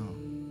right now.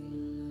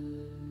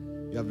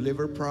 You have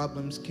liver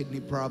problems,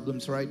 kidney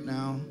problems right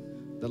now.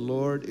 The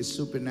Lord is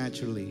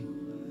supernaturally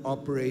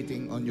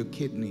operating on your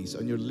kidneys,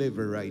 on your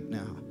liver right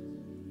now.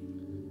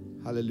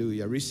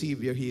 Hallelujah.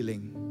 Receive your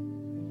healing.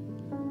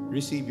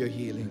 Receive your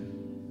healing.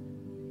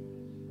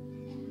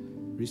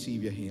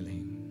 Receive your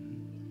healing.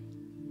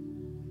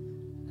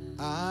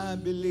 I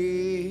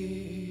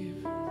believe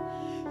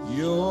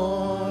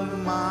you're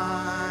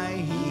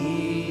my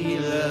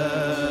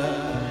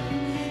healer.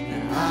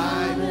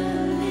 I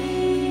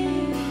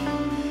believe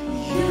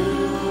you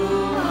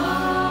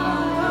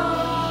are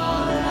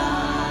all I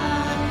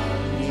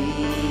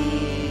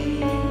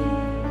need.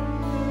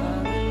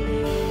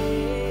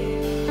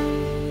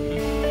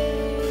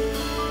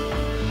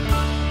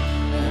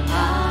 I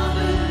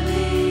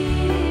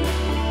believe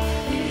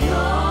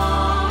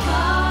you're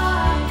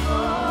my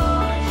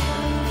portion.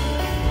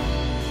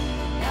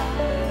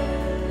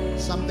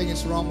 Something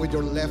is wrong with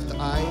your left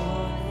eye.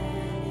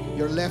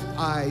 Your left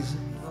eye,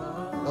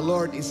 the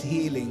Lord is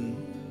healing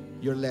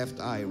your left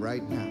eye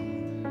right now.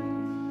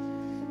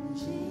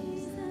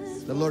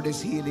 The Lord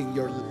is healing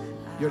your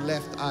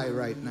left eye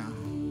right now.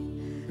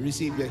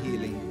 Receive your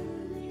healing.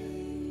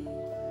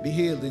 Be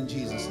healed in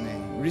Jesus'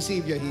 name.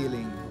 Receive your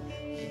healing.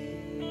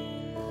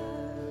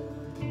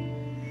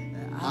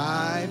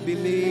 I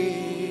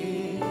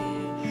believe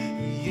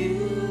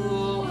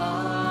you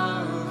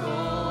are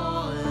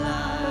all I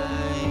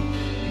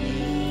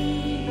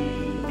need.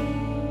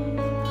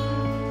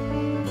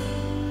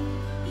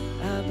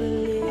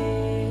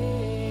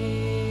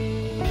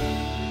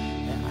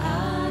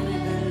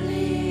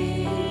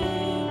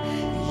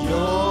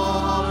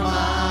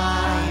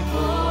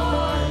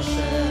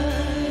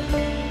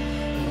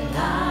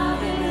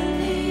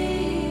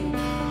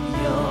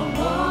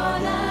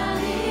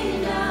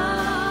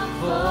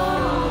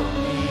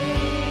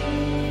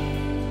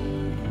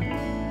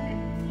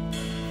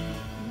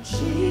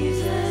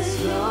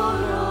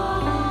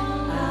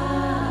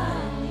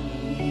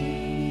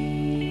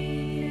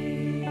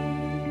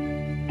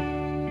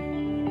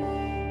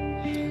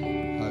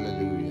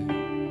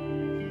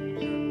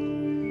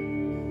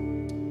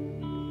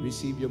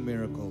 receive your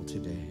miracle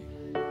today.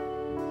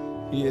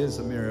 He is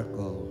a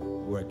miracle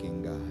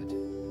working God.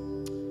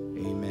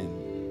 Amen.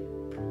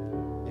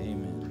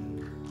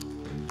 Amen.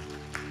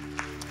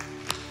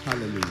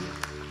 Hallelujah.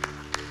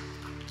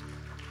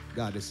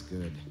 God is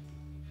good.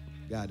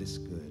 God is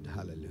good.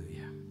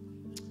 Hallelujah.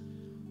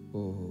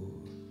 Oh.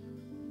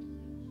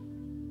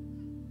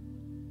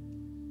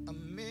 A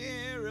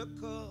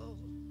miracle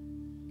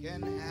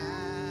can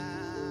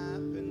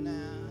happen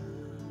now.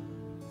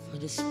 For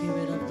the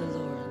Spirit of the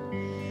Lord.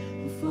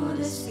 For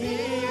the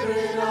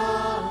Spirit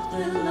of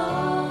the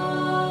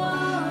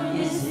Lord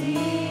is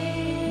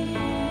here.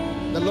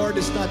 The Lord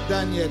is not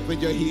done yet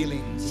with your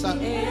healing.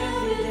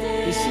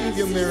 Receive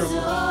your miracle.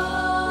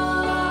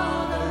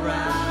 All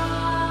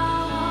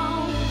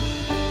around.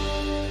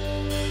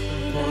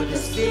 For the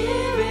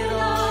Spirit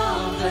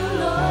of the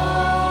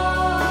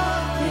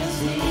Lord is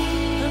here.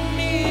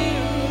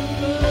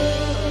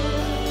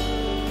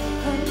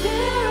 A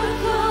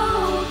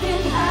miracle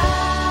can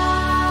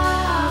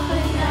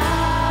happen now.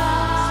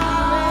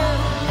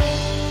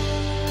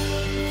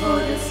 For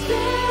the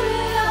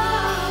Spirit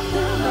of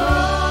the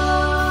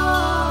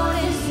Lord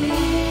is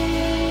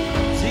here.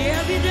 The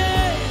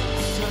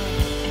evidence.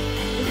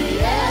 The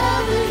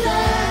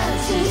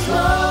evidence is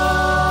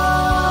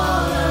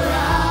all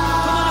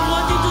around. Come on, I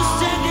want you to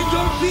stand at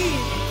your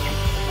feet.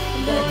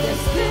 That the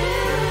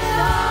Spirit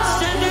of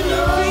Stand at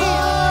your feet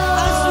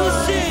as we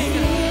sing.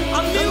 A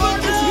miracle.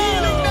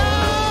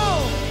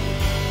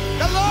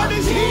 The Lord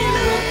is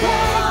healing.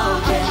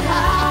 miracle can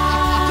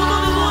Come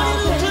on, I want you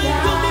to claim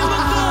your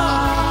miracle.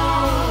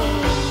 happen.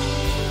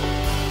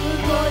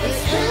 For the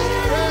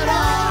Spirit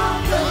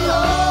of the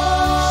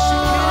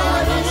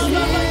Lord is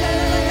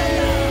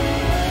here.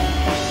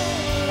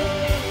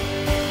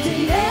 The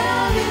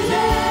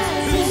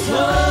evidence is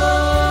all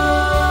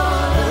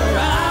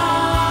around.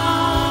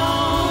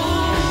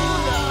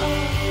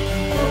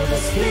 For the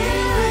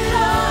Spirit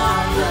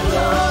of the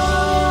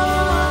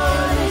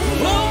Lord is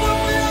here.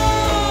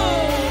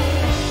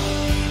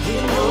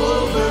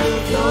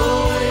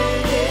 Overflow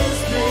in this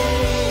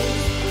place.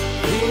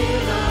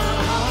 Fill our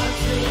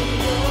hearts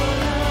with your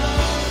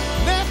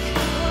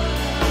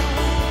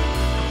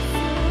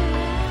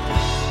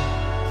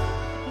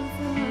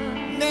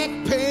Neck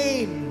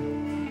pain.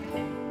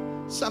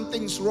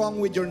 Something's wrong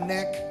with your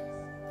neck.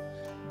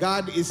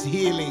 God is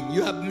healing.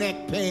 You have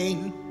neck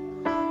pain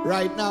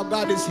right now.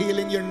 God is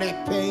healing your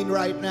neck pain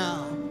right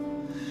now.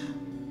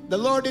 The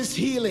Lord is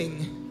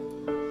healing.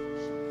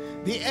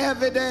 The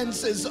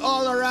evidence is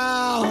all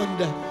around.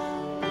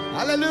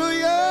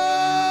 Hallelujah.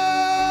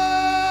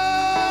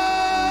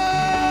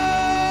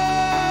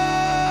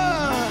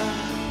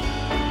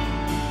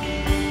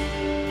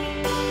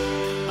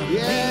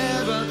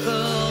 Yeah.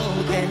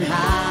 Miracle can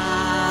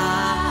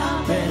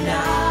happen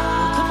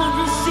now. Come on,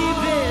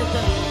 receive it.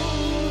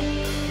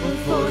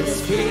 For the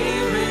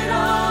Spirit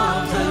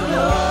of the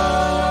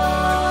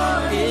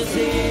Lord is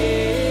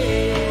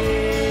here.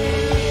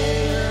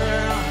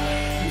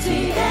 The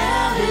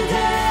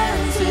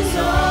evidence is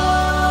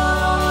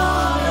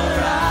all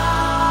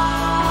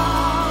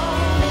around.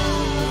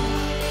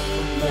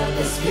 That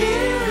the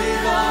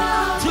Spirit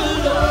of the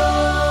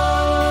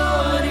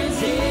Lord is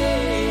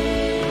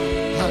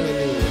here.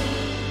 Hallelujah.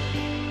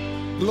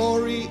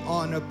 Glory,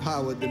 honor,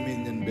 power,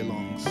 dominion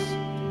belongs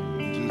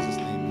in Jesus'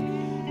 name.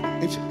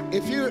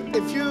 If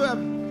you have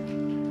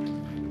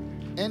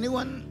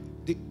anyone,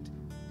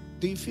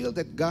 do you feel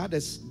that God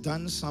has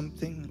done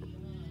something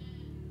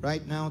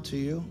right now to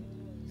you?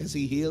 Has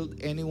He healed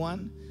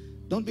anyone?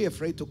 Don't be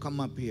afraid to come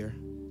up here.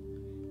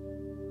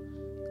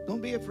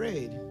 Don't be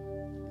afraid,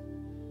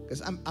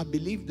 because I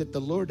believe that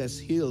the Lord has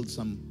healed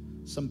some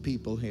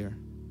people here.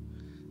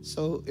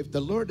 So if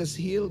the Lord has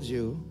healed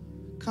you,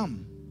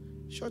 come.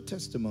 Short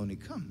testimony,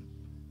 come.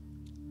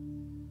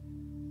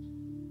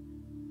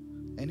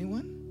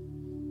 Anyone?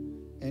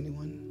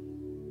 Anyone?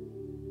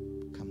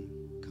 Come.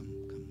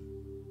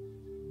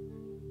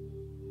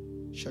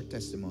 Short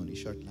testimony,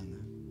 short lang.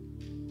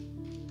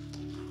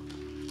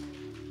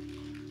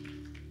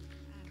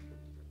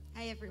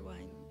 Hi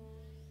everyone.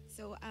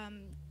 So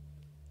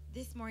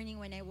this morning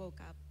when I woke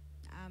up,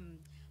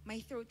 my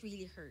throat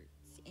really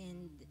hurts,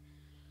 and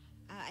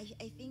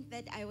I think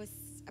that I was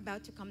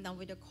about to come down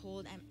with a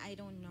cold. I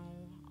don't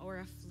know, or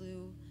a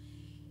flu.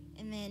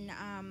 And then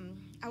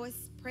I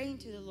was praying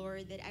to the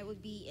Lord that I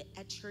would be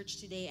at church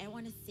today. I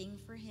want to sing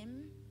for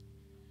Him,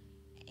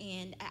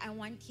 and I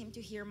want Him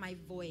to hear my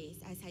voice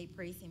as I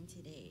praise Him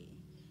today.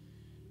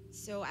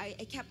 So I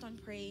kept on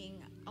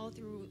praying all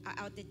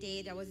throughout the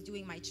day that I was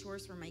doing my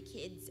chores for my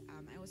kids.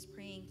 I was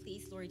praying,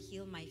 please, Lord,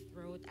 heal my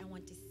throat. I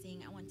want to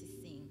sing. I want to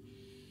sing.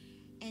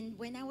 And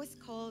when I was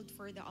called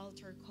for the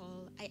altar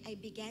call, I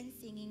began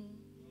singing,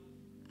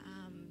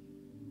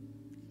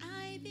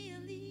 I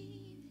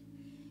believe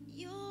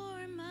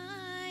you're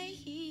my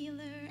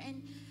healer.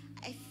 And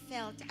I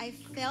felt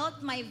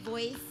my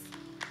voice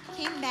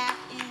came back,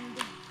 and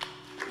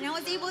I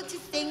was able to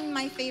sing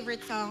my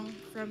favorite song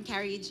from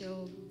Carrie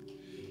Joe.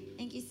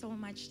 Thank you so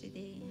much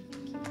today.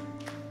 Thank you.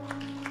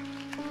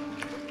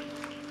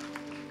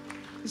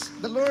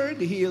 the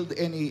Lord healed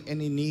any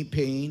knee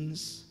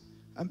pains.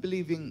 I'm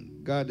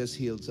believing God has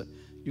healed.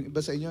 Yung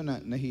iba sa inyo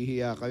na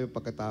nahihiya kayo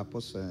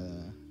pagkatapos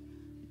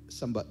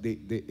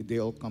they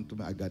all come to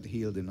me, I got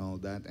healed and all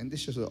that. And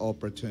this is an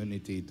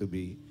opportunity to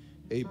be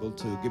able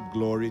to give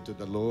glory to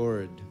the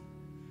Lord.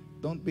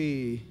 Don't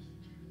be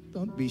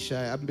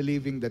shy. I'm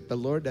believing that the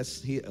Lord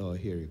has healed. Oh,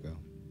 here you go.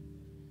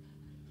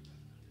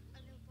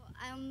 Ano po,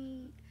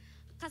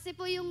 kasi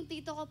po yung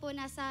tito ko po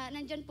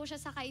nandyan po siya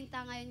sa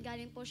Cainta ngayon,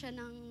 galing po siya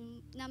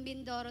ng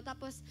Mindoro,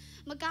 tapos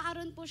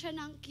magkakaroon po siya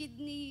ng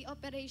kidney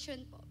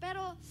operation po.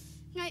 Pero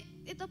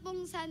ito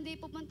pong Sunday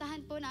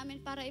pupuntahan po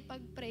namin para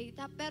ipag-pray.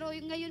 Pero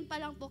ngayon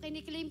pa lang po,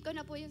 kiniklaim ko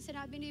na po yung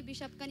sinabi ni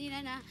Bishop kanina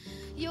na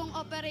yung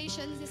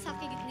operation sa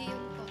kidney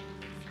yun po.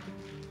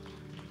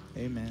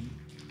 Amen.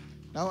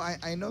 Now,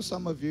 I know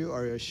some of you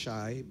are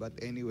shy, but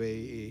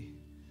anyway,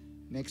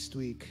 next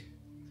week,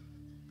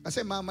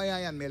 kasi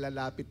mamaya yan, may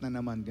lalapit na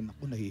naman.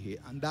 Ako,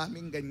 nahihiya. Ang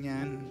daming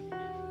ganyan.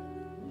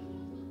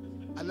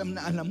 Alam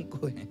na alam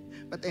ko eh.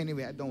 But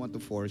anyway, I don't want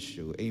to force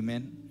you.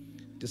 Amen?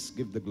 Just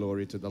give the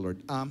glory to the Lord.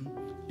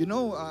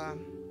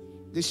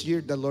 This year,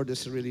 the Lord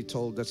has really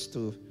told us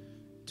to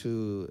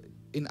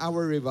in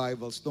our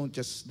revivals, don't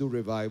just do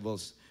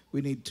revivals. We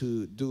need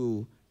to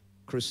do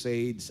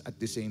crusades at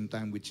the same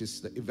time, which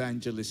is the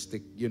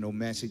evangelistic,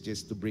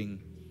 messages to bring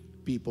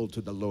people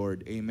to the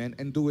Lord. Amen.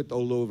 And do it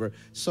all over.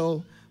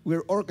 So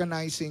we're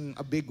organizing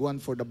a big one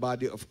for the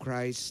body of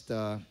Christ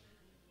sa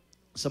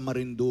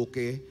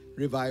Marinduque,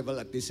 revival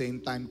at the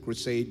same time,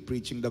 crusade,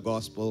 preaching the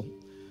gospel.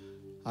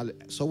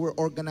 So we're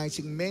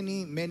organizing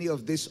many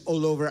of this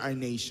all over our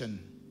nation.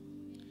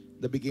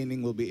 The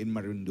beginning will be in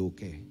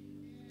Marinduque.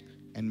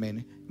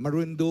 And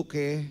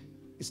Marinduque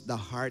is the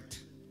heart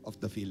of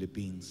the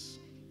Philippines.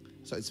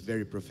 So it's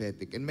very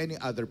prophetic. And many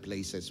other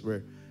places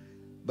where,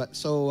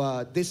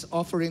 this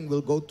offering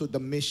will go to the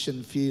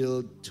mission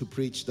field to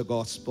preach the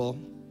gospel.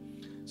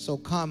 So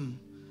come,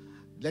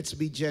 let's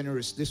be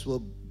generous. This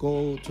will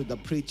go to the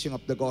preaching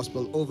of the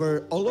gospel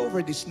all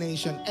over this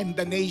nation and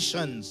the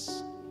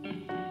nations.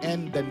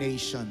 And the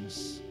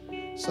nations.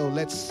 So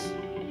let's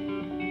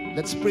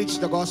preach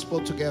the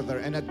gospel together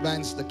and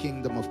advance the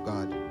kingdom of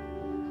God.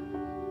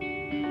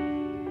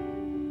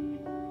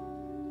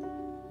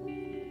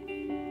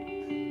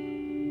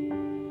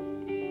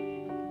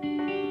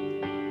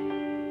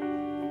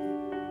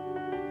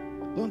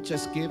 Don't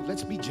just give,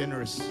 let's be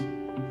generous.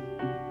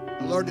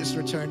 The Lord is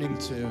returning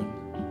soon.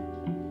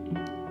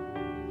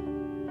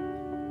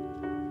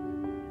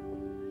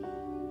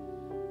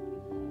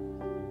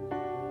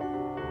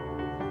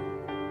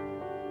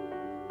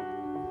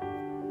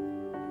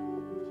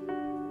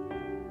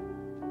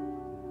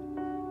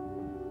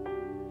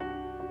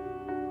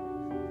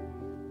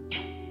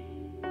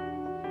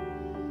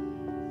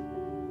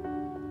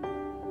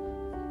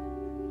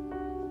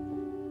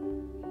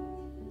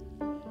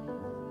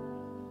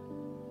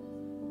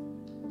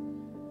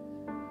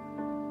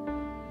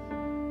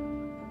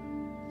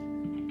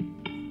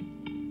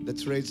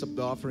 Let's raise up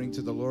the offering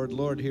to the Lord.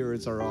 Lord, here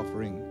is our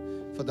offering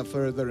for the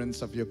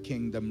furtherance of your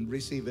kingdom.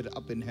 Receive it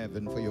up in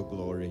heaven for your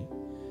glory.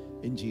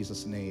 In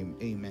Jesus' name,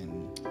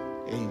 amen.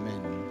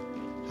 Amen.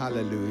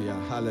 Hallelujah.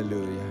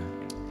 Hallelujah.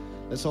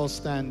 Let's all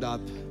stand up.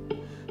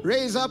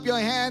 Raise up your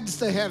hands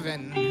to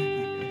heaven.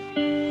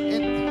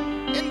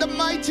 In the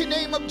mighty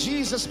name of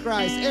Jesus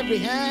Christ, every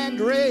hand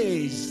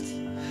raised,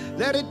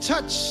 let it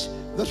touch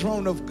the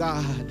throne of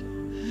God.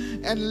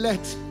 And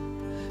let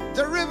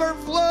the river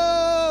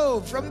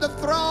flow from the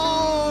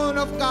throne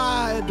of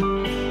God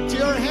to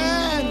your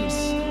hands,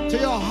 to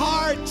your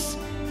hearts,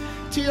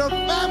 to your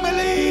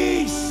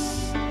families,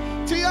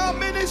 to your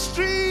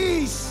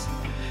ministries,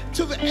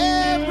 to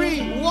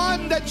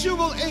everyone that you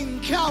will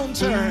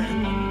encounter.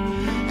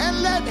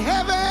 And let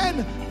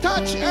heaven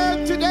touch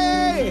earth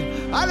today.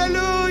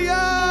 Hallelujah.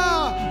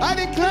 I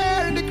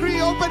declare and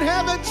decree open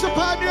heavens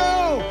upon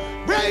you.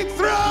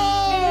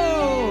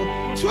 Breakthrough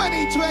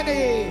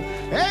 2020.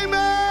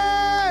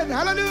 Amen.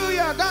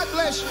 Hallelujah. God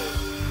bless you.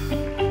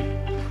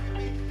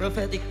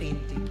 Prophetic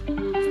painting.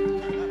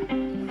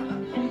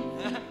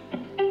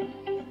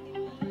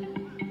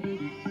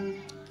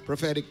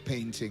 Prophetic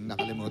painting,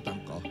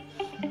 nakalimutan ko.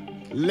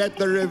 Let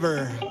the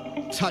river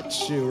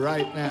touch you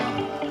right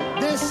now.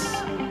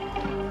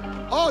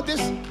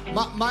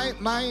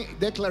 My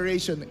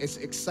declaration is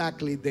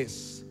exactly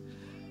this.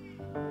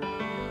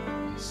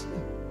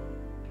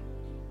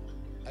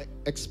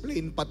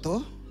 Explain pa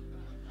to?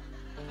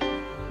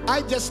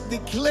 I just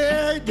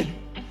declared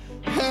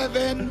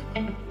heaven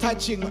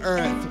touching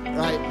earth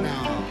right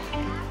now.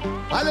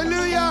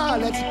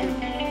 Hallelujah!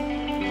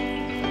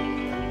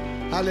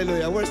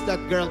 Hallelujah. Where's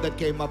that girl that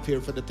came up here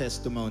for the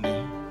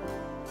testimony?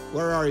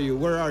 Where are you?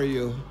 Where are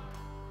you?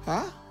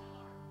 Huh?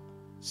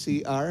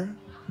 CR?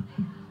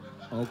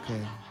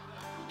 Okay.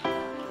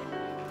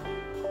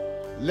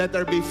 Let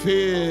her be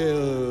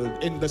filled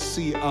in the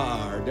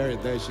CR. There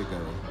she go.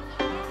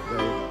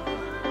 There.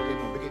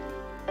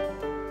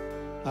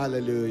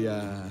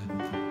 Hallelujah.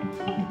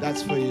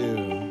 That's for you.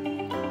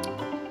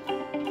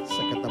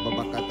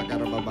 Sakatababaka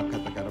takarababaka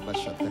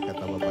takarabashat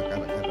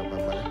takatababaka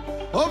takarababaka.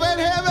 in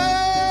heavens!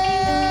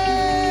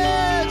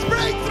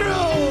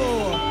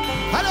 Breakthrough!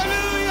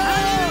 Hallelujah!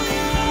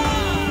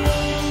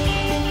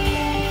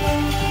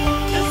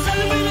 Let's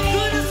celebrate the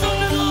goodness of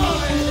the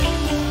Lord.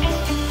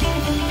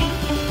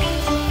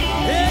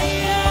 Hey,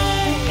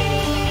 hey.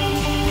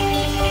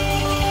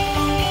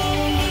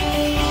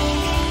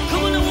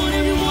 Come on, I want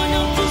everyone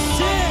up to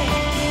sing.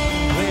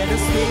 Where the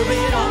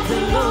Spirit of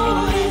the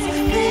Lord is,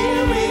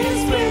 there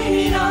is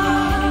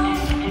freedom.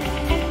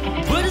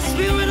 Where the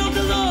Spirit of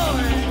the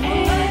Lord,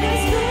 Where the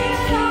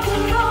Spirit of the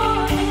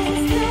Lord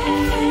is,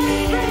 there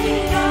is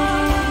freedom.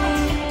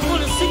 come on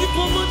and sing it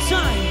one more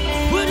time.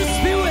 Where the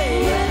Spirit,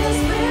 Where the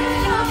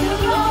Spirit of the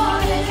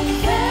Lord is,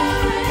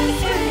 there is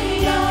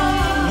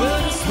freedom.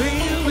 where the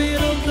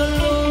Spirit of the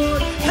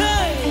Lord,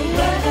 hey,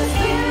 Where the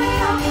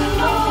Spirit of the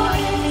Lord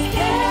is,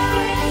 there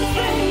is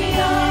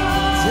freedom.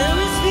 there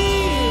is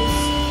peace.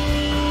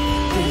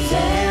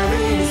 There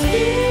is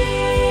peace.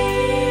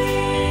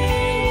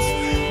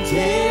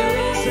 There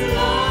is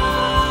love.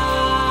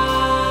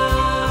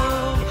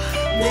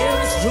 There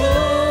is joy.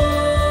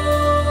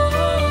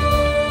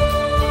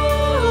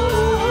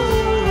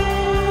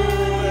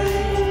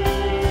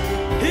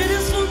 It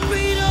is for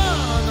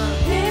freedom.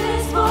 It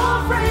is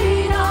for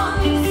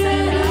freedom you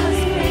set us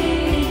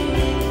free.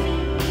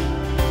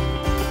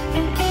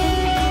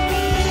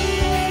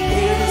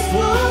 It is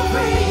for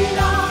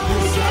freedom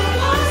you set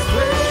us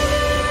free.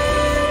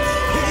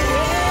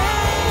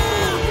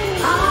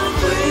 I'm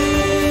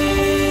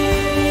free.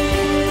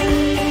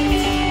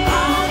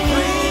 I'm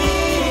free.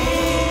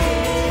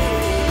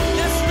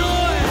 Yes,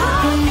 Lord.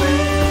 I'm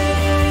free.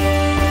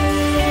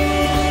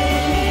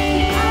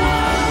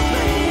 I'm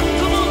free.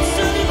 Come on,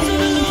 sing it to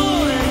the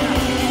Lord.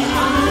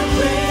 I'm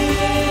free.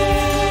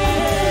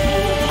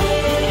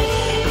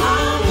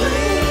 I'm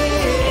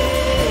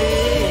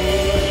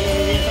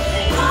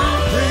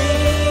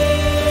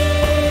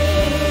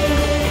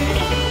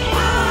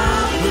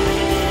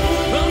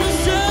From the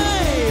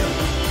same.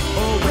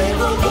 Oh, we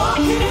will walk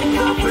in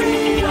your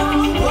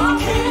freedom,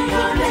 walk in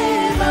your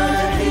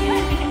liberty.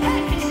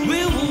 We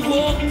will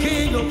walk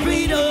in your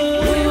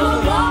freedom. We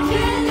will walk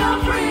in your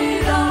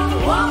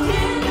freedom, walk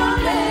in your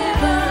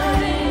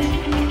liberty.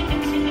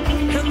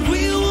 And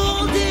we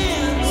will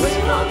dance. We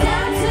will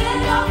dance in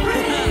your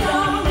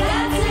freedom,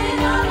 dance in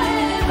your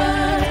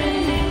liberty.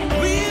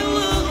 We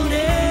will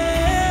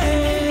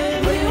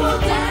dance. We will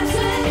dance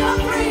in your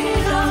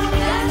freedom,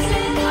 dance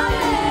in your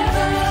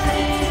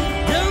liberty.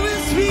 There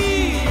is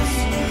peace.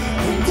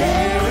 And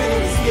there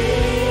is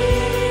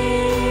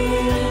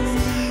peace,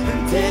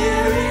 and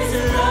there is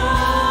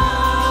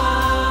love,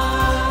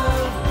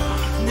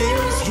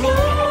 There is joy.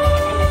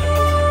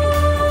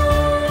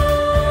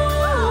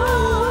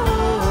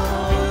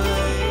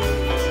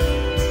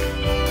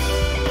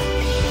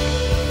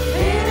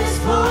 it is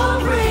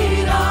for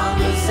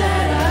freedom you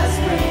set us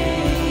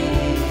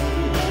free.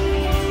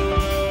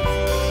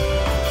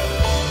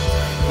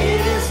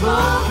 It is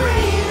for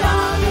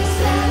freedom you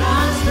set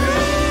us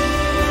free.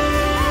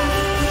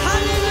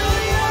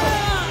 Hallelujah.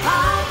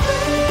 I'm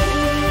free.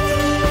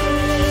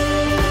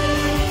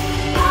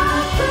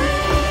 I'm free.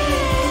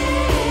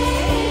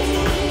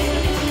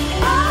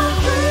 I'm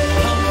free.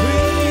 I'm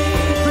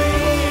free,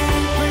 free,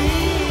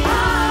 free.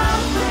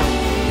 I'm free.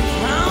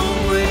 I'm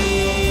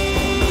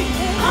free.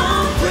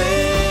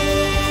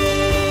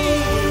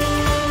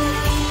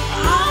 I'm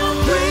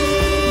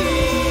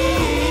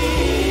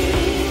free.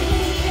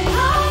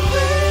 I'm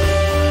free.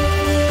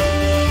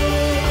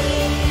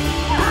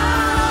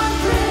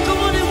 Come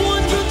on, I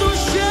want you to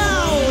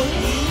shout.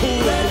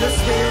 Where the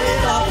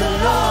Spirit of the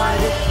Lord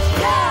is,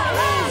 there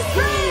is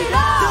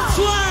freedom. That's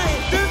right.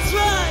 That's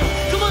right.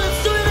 Come on,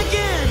 let's do it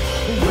again.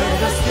 Where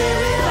the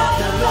Spirit of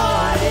the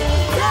Lord is,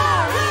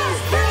 there is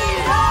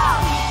freedom.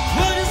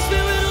 Where the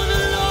Spirit of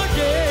the Lord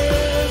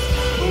is.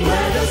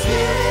 Where the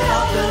Spirit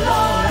of the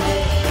Lord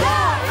is,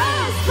 there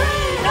is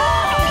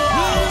freedom.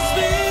 Where the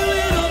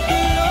Spirit of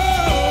the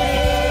Lord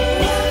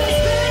is. Where the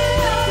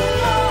Spirit of the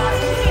Lord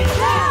is,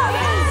 there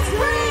is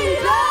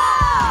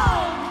freedom.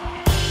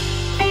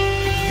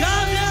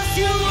 God bless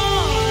you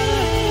all.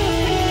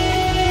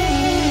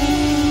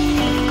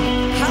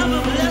 Have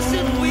a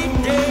blessed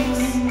weekdays.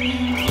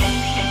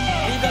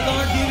 May the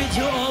Lord be with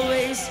you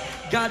always.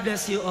 God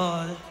bless you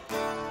all.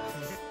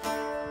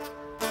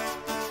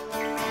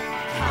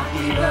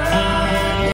 Happy birthday.